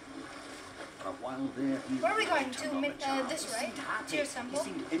 For a while there, he Where are we going really to? turned on the charm. This, He right? seemed happy. Tyr's temple? He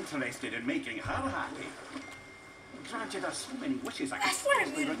seemed interested in making her happy. He granted her so many wishes I could That's what I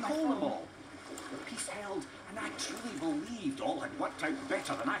scarcely needed my recall them phone. all. The peace held, and I truly believed all had worked out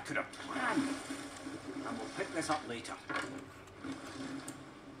better than I could have planned. And we'll pick this up later.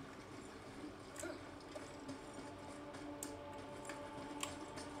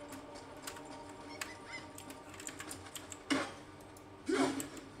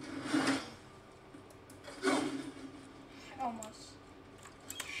 Almost.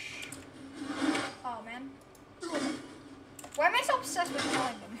 Oh man. Why am I so obsessed with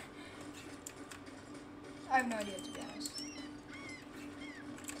killing them? I have no idea, to be honest.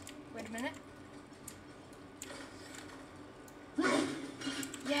 Wait a minute.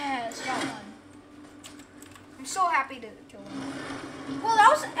 Yes, got one. I'm so happy to kill one. Well, that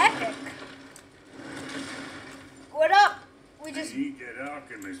was epic. What up? We just, I need that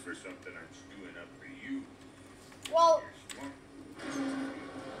alchemist for something I'm stewing up for you. well,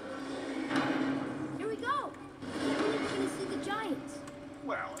 Here we go. We're gonna see the giants.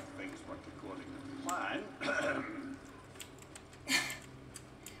 Well, if things work according to plan,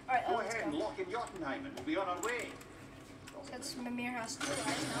 alright, go let's ahead and go. lock in Jotunheim and we'll be on our way. Since Mimir has 2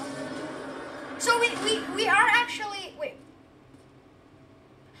 eyes now. So we are actually, wait.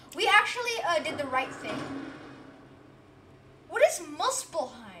 We actually did the right thing. What is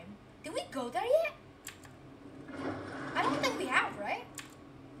Muspelheim? Did we go there yet? I don't think we have, right?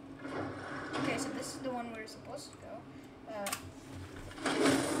 Okay, so this is the one we're supposed to go. Well,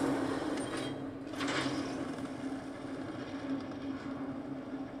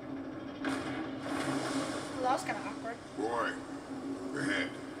 that was kind of awkward. Boy, ahead.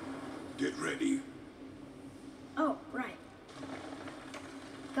 Get ready. Oh, right.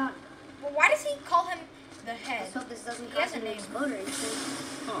 Got it. Well, why does he call him the head? Let's hope this doesn't He has cause a him to name. explode or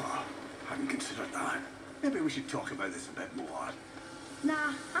anything. Oh, hadn't considered that. Maybe we should talk about this a bit more.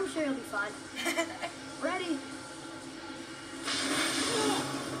 Nah, I'm sure you'll be fine. Ready?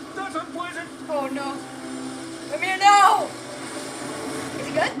 That's unpleasant! Oh no. Amir, no! Is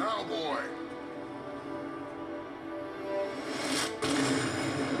he good? Now, boy.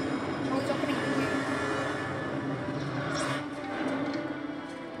 Oh, he's opening the gate.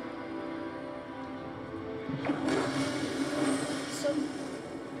 So.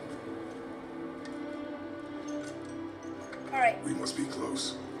 Alright. We must be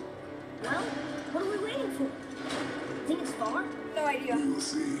close. Well, what are we waiting for? Think it's far? No idea. We will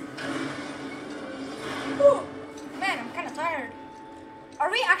see. Ooh, man, I'm kind of tired. Are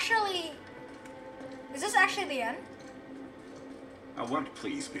we actually... Is this actually the end? A word,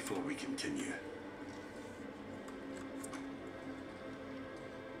 please, before we continue.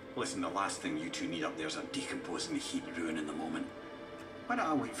 Listen, the last thing you two need up there is a decomposing heat ruining the moment. Why don't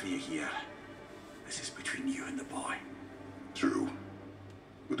I wait for you here? This is between you and the boy. True.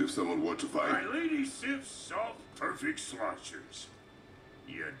 But if someone were to My fight, lady sips soft, perfect sloshers.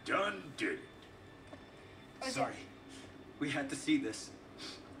 You done did it. Okay. Sorry. We had to see this.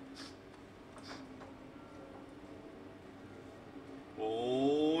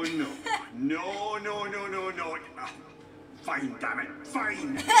 Oh, no. No. Fine, damn it.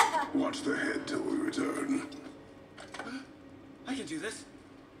 Fine. watch the head till we return. I can do this.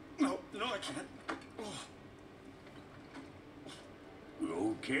 No, I can't. Oh.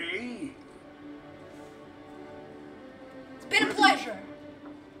 Okay. It's been a pleasure.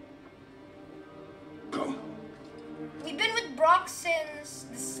 Come. We've been with Brock since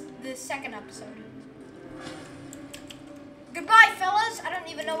the second episode. Goodbye, fellas. I don't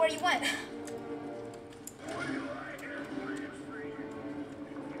even know where you went.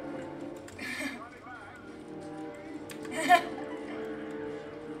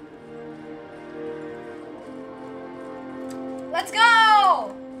 Let's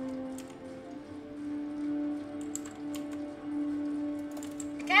go!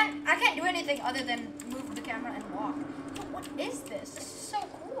 I can't do anything other than move the camera and walk. What is this? This is so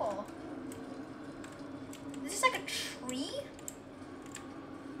cool. Is this like a tree?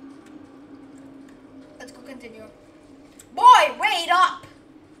 Let's go continue. Boy, wait up!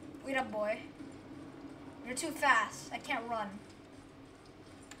 Wait up, boy. You're too fast. I can't run.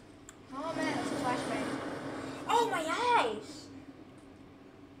 Oh man, that's a flashbang. Oh, my eyes!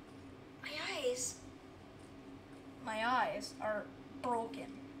 My eyes are broken.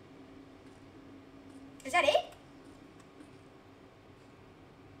 Is that it?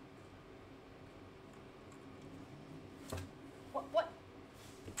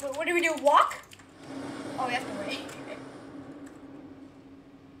 What do we do? Walk? Oh, we have to wait.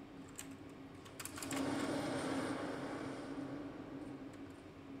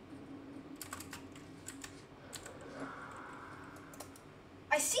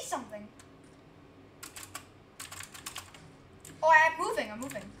 I see something. Oh, I'm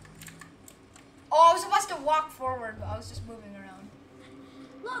moving. Oh, I was supposed to walk forward, but I was just moving around.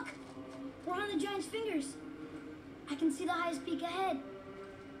 Look! We're on the giant's fingers. I can see the highest peak ahead.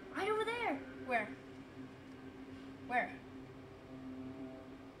 Right over there. Where?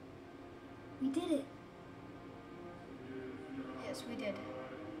 We did it. Yes, we did.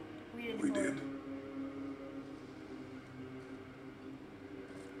 We did.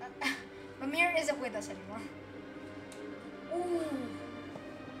 Amir isn't with us anymore. Ooh.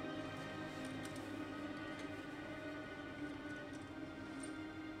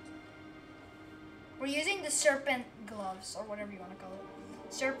 We're using the serpent gloves, or whatever you want to call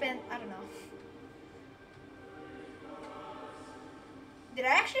it. Serpent, I don't know. Did I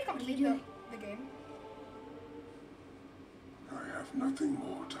actually complete the game? I have nothing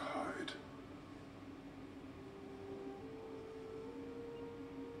more to hide.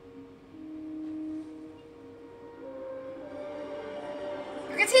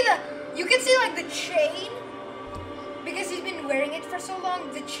 You can see like the chain, because he's been wearing it for so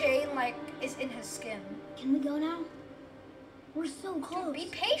long. The chain like is in his skin. Can we go now? We're so close. Dude, be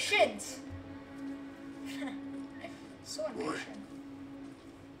patient. So impatient.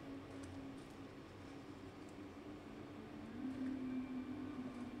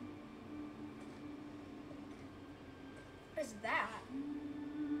 What is that?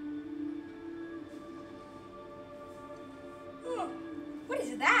 Oh, what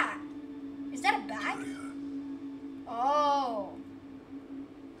is that? Is that a bag? Oh.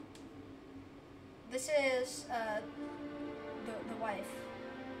 This is the wife.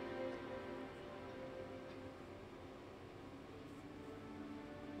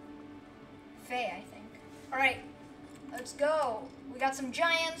 Faye, I think. Alright, let's go. We got some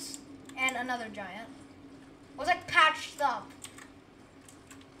giants and another giant. It was like patched up.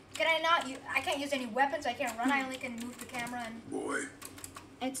 Can I not use, I can't use any weapons, I can't run, I only can move the camera and... Boy.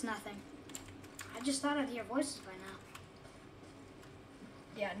 It's nothing. I just thought I'd hear voices by now.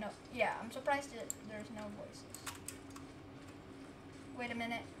 Yeah, no, yeah, I'm surprised that there's no voices. Wait a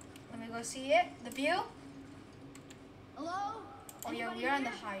minute, let me go see it, the view. Hello? Oh yeah, we are in the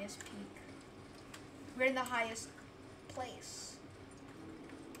highest peak. We're in the highest place.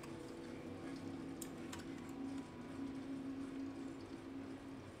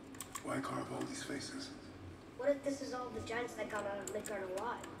 Why carve all these faces? What if this is all the giants that got out of Midgard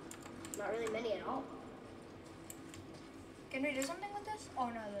alive? Not really many at all. Can we do something with this? Oh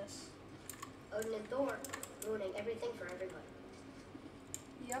no, this. Odin and Thor, ruining everything for everybody.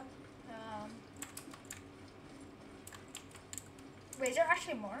 Yep. Wait, is there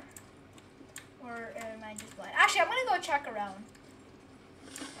actually more? Or am I just blind? Actually, I'm gonna go check around.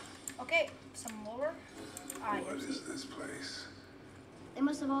 Okay, some more. What is this place? They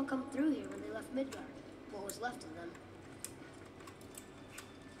must have all come through here when they left Midgard. What was left of them.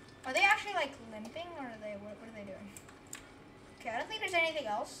 Are they actually like limping, or are they? What are they doing? Okay, I don't think there's anything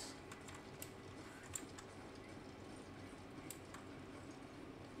else.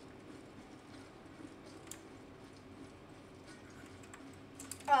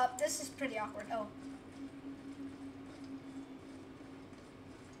 This is pretty awkward. Oh.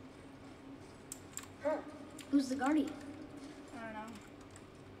 Huh. Who's the guardian? I don't know.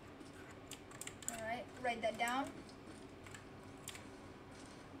 Alright, write that down.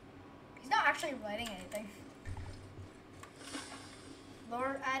 He's not actually writing anything.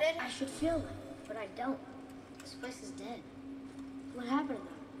 Lore added. I should feel it, but I don't. This place is dead. What happened to them?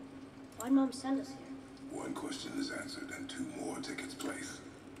 Why'd Mom send us here? One question is answered and two more take its place.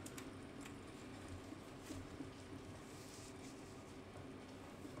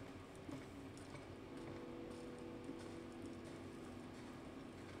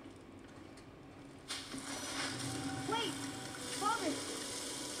 Wait! Father!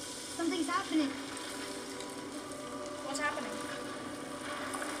 Something's happening. What's happening?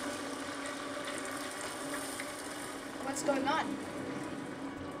 What's going on?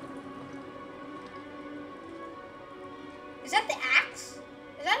 Is that the axe?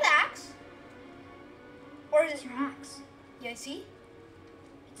 Is that the axe? Or is It's it? your axe. Yeah, see?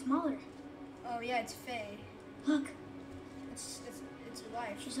 It's smaller. Oh yeah, it's Faye. Look, It's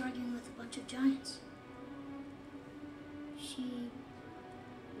wife. she's arguing with a bunch of giants. She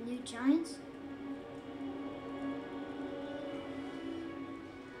knew giants?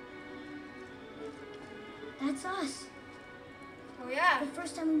 That's us. Oh yeah. The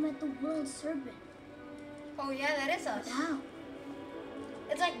first time we met the world serpent. Oh yeah, that is us. But how?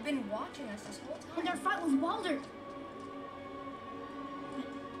 It's like been watching us this whole And time. our fight with Baldur. But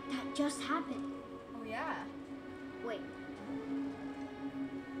that just happened. Oh yeah. Wait,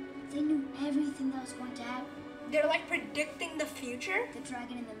 They knew everything that was going to happen. They're like predicting the future, The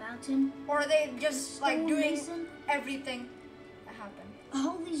dragon in the mountain, or are they just like Stone doing Mason? everything that happened?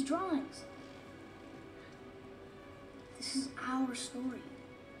 all these drawings. This is our story.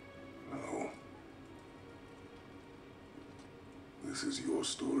 No. This is your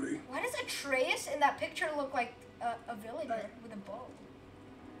story. Why does Atreus in that picture look like a villager But- with a bow?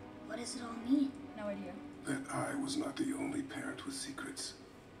 What does it all mean? No idea. That I was not the only parent with secrets.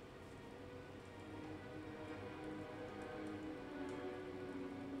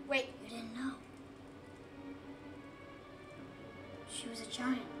 Wait, You didn't know. She was a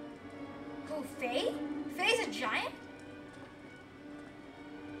giant. who? Faye? Faye's a giant?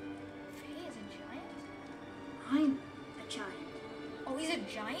 Faye is a giant? I'm a giant. Oh, he's a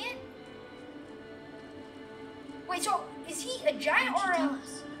giant? Wait, so is he a giant Why or don't you tell a...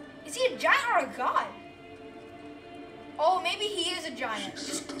 us? Is he a giant or a god? Oh, maybe he is a She giant.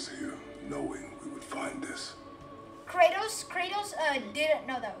 sent us here, knowing we would find this. Kratos didn't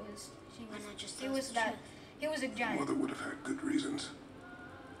know that was... Why not just He tell us was the that... truth? He was a giant. Mother would have had good reasons.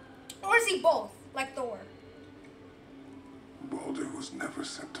 Or is he both? Like Thor? Baldur was never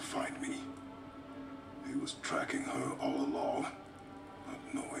sent to find me. He was tracking her all along,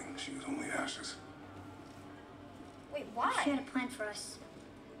 not knowing she was only ashes. Wait, why? She had a plan for us.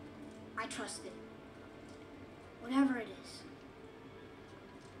 I trust it. Whatever it is.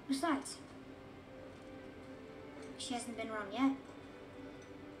 Besides, she hasn't been around yet.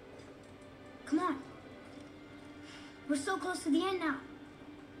 Come on. We're so close to the end now.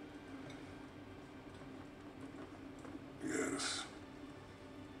 Yes.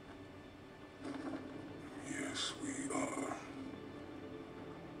 Yes, we are.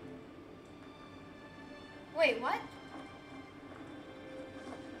 Wait, what?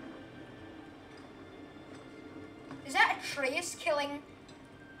 Is that Atreus killing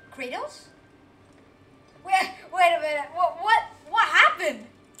Kratos? Wait a minute. What happened?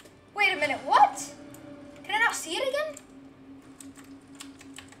 Wait a minute. What? Can I not see it again?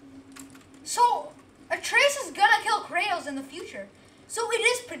 So Atreus is gonna kill Kratos in the future. So it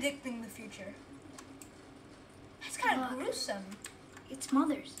is predicting the future. That's kind of gruesome. It's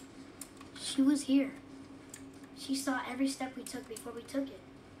Mother's. She was here. She saw every step we took before we took it.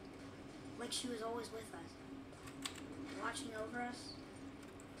 Like she was always with us. Watching over us.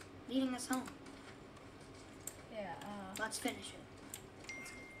 Leading us home. Yeah, Let's finish it.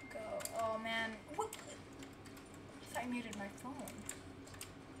 let's go. Oh man. What? I thought I muted my phone.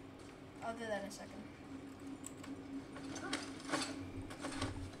 I'll do that in a second.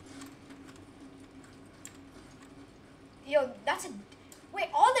 Yo, that's a... Wait,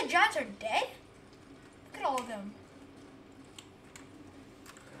 all the giants are dead? Look at all of them.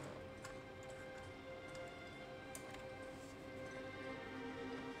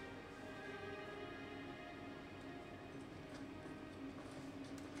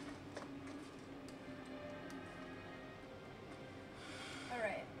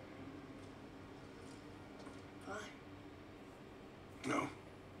 Alright. Father, No.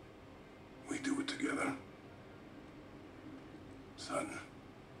 We do it together. Son.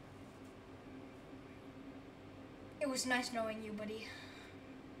 It was nice knowing you, buddy.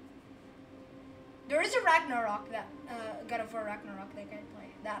 There is a Ragnarok that God of War Ragnarok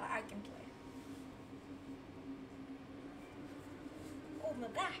that I can play. Oh, my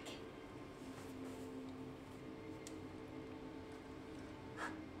back.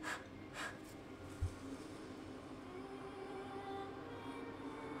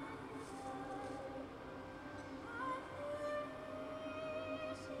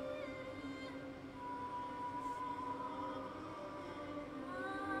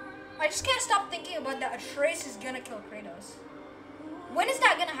 I just can't stop thinking about that Atreus is gonna kill Kratos. When is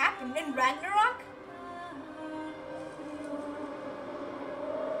that gonna happen? In Ragnarok?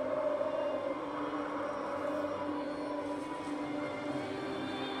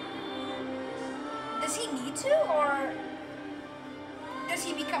 Does he need to, or does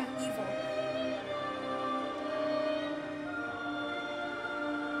he become evil?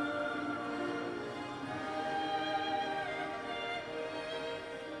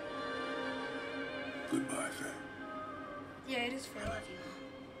 Goodbye, Faye. Yeah, it is fair. I love you, Mom.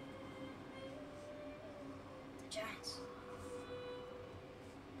 The giants.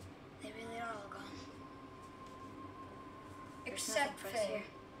 They really are all gone. There's Except nothing for us Faye. here.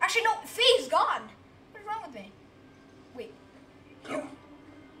 Actually, no, Faye's gone. What's wrong with me? Wait, Come.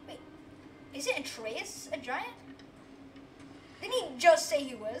 wait. Isn't Atreus a giant? Didn't he just say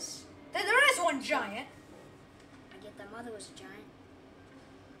he was? There is one giant. I get that Mother was a giant.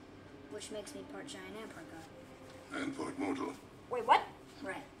 Which makes me part giant and part god. And part mortal. Wait, what?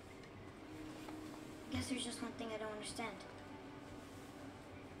 Right. Guess there's just one thing I don't understand.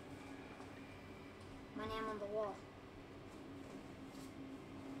 My name on the wall.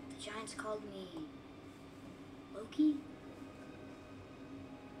 The giants called me Loki?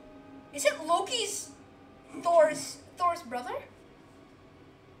 Isn't Loki's Thor's brother?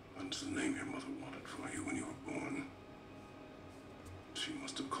 That's the name your mother wanted for you when you were born. She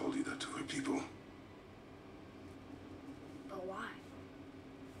must have called you that to her people. But why?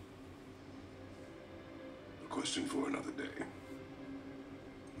 A question for another day.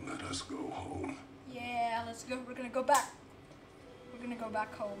 Let us go home. Yeah, let's go. We're gonna go back. We're gonna go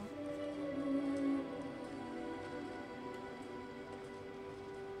back home.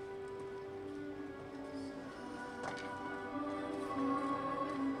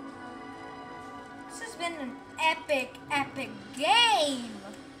 This has been an epic game.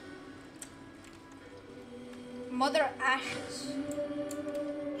 Mother Ashes.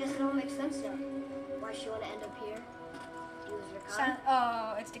 Guess it all makes sense now. Why she want to end up here? He was Ricardo.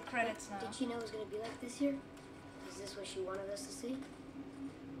 Oh, it's the credits now. Did she know it was going to be like this here? Is this what she wanted us to see?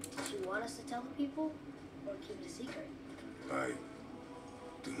 Did she want us to tell the people or keep it a secret? I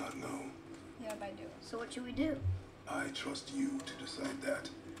do not know. Yep, I do. So what should we do? I trust you to decide that.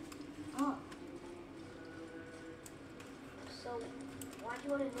 Oh. So, why'd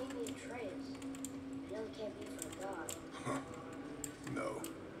you want to name me Atreus? I know it can't be for a god. No.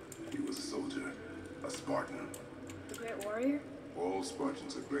 He was a soldier. A Spartan. The Great Warrior? All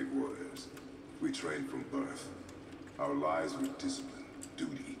Spartans are great warriors. We trained from birth. Our lives were discipline,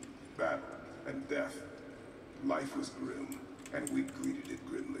 duty, battle, and death. Life was grim, and we greeted it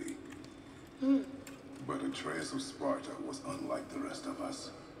grimly. But Atreus of Sparta was unlike the rest of us.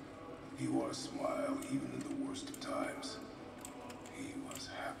 He wore a smile even in the worst of times. He was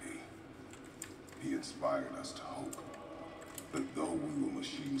happy. He inspired us to hope that though we were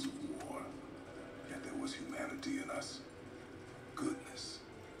machines of war, yet there was humanity in us. Goodness.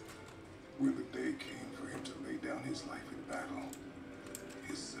 When the day came for him to lay down his life in battle,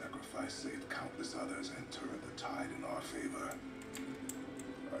 his sacrifice saved countless others and turned the tide in our favor.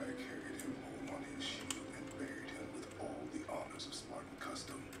 I carried him home on his shield and buried him with all the honors of Spartan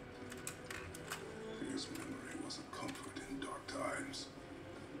custom. His memory was a comfort in dark times.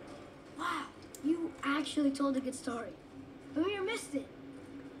 Wow, you actually told a good story. But we missed it.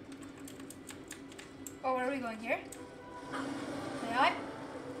 Oh, where are we going here? My eye?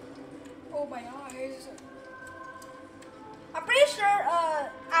 Oh, my eyes. I'm pretty sure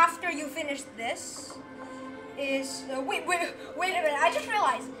after you finish this is... wait a minute. I just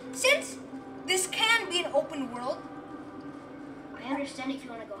realized. Since this can be an open world... I understand if you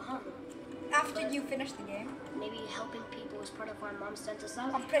want to go home. After you finish the game. Maybe helping people was part of why Mom sent us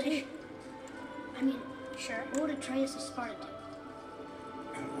out. I'm pretty sure. I mean, Sure. what would Atreus of Sparta do?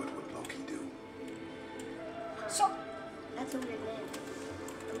 And what would Loki do? So... That's a weird name.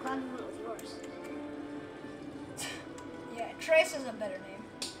 I'm glad we went with yours. Yeah, Trace is a better name.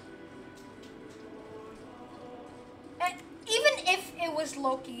 And even if it was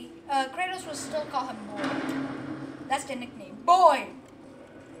Loki, Kratos would still call him Boy. That's the nickname. Boy!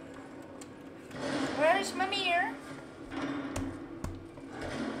 Where's Mimir?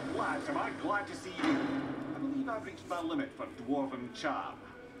 Lads, am I glad to see you. I believe I've reached my limit for dwarven charm.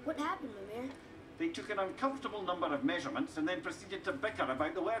 What happened, Mimir? They took an uncomfortable number of measurements and then proceeded to bicker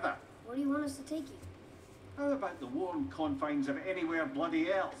about the weather. Where do you want us to take you? How about the warm confines of anywhere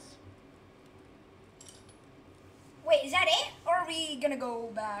bloody else? Wait, is that it? Or are we gonna go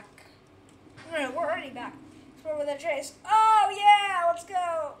back? No, we're already back. Explore with that Trace. Oh, yeah, let's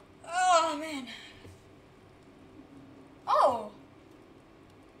go. Oh, man. Oh.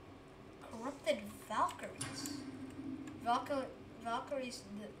 Corrupted Valkyries. Valkyries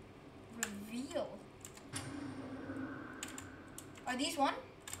the reveal. Are these one?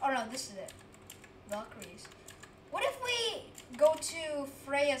 Oh no, this is it. Valkyries. What if we go to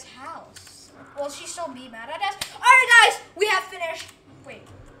Freya's house? Will she still be mad at us? Alright guys, we have finished. Wait.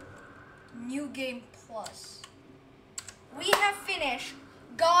 New game plus. We have finished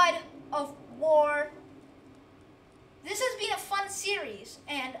God of War. This has been a fun series,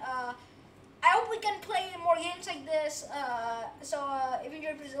 and I hope we can play more games like this. So if you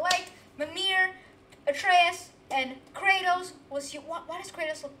enjoyed, please like. Mimir, Atreus, and Kratos was you. Why does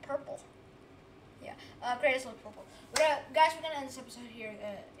Kratos look purple? Yeah, Kratos look purple. But guys, we're gonna end this episode here.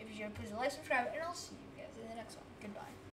 If you enjoyed, please like, subscribe, and I'll see you guys in the next.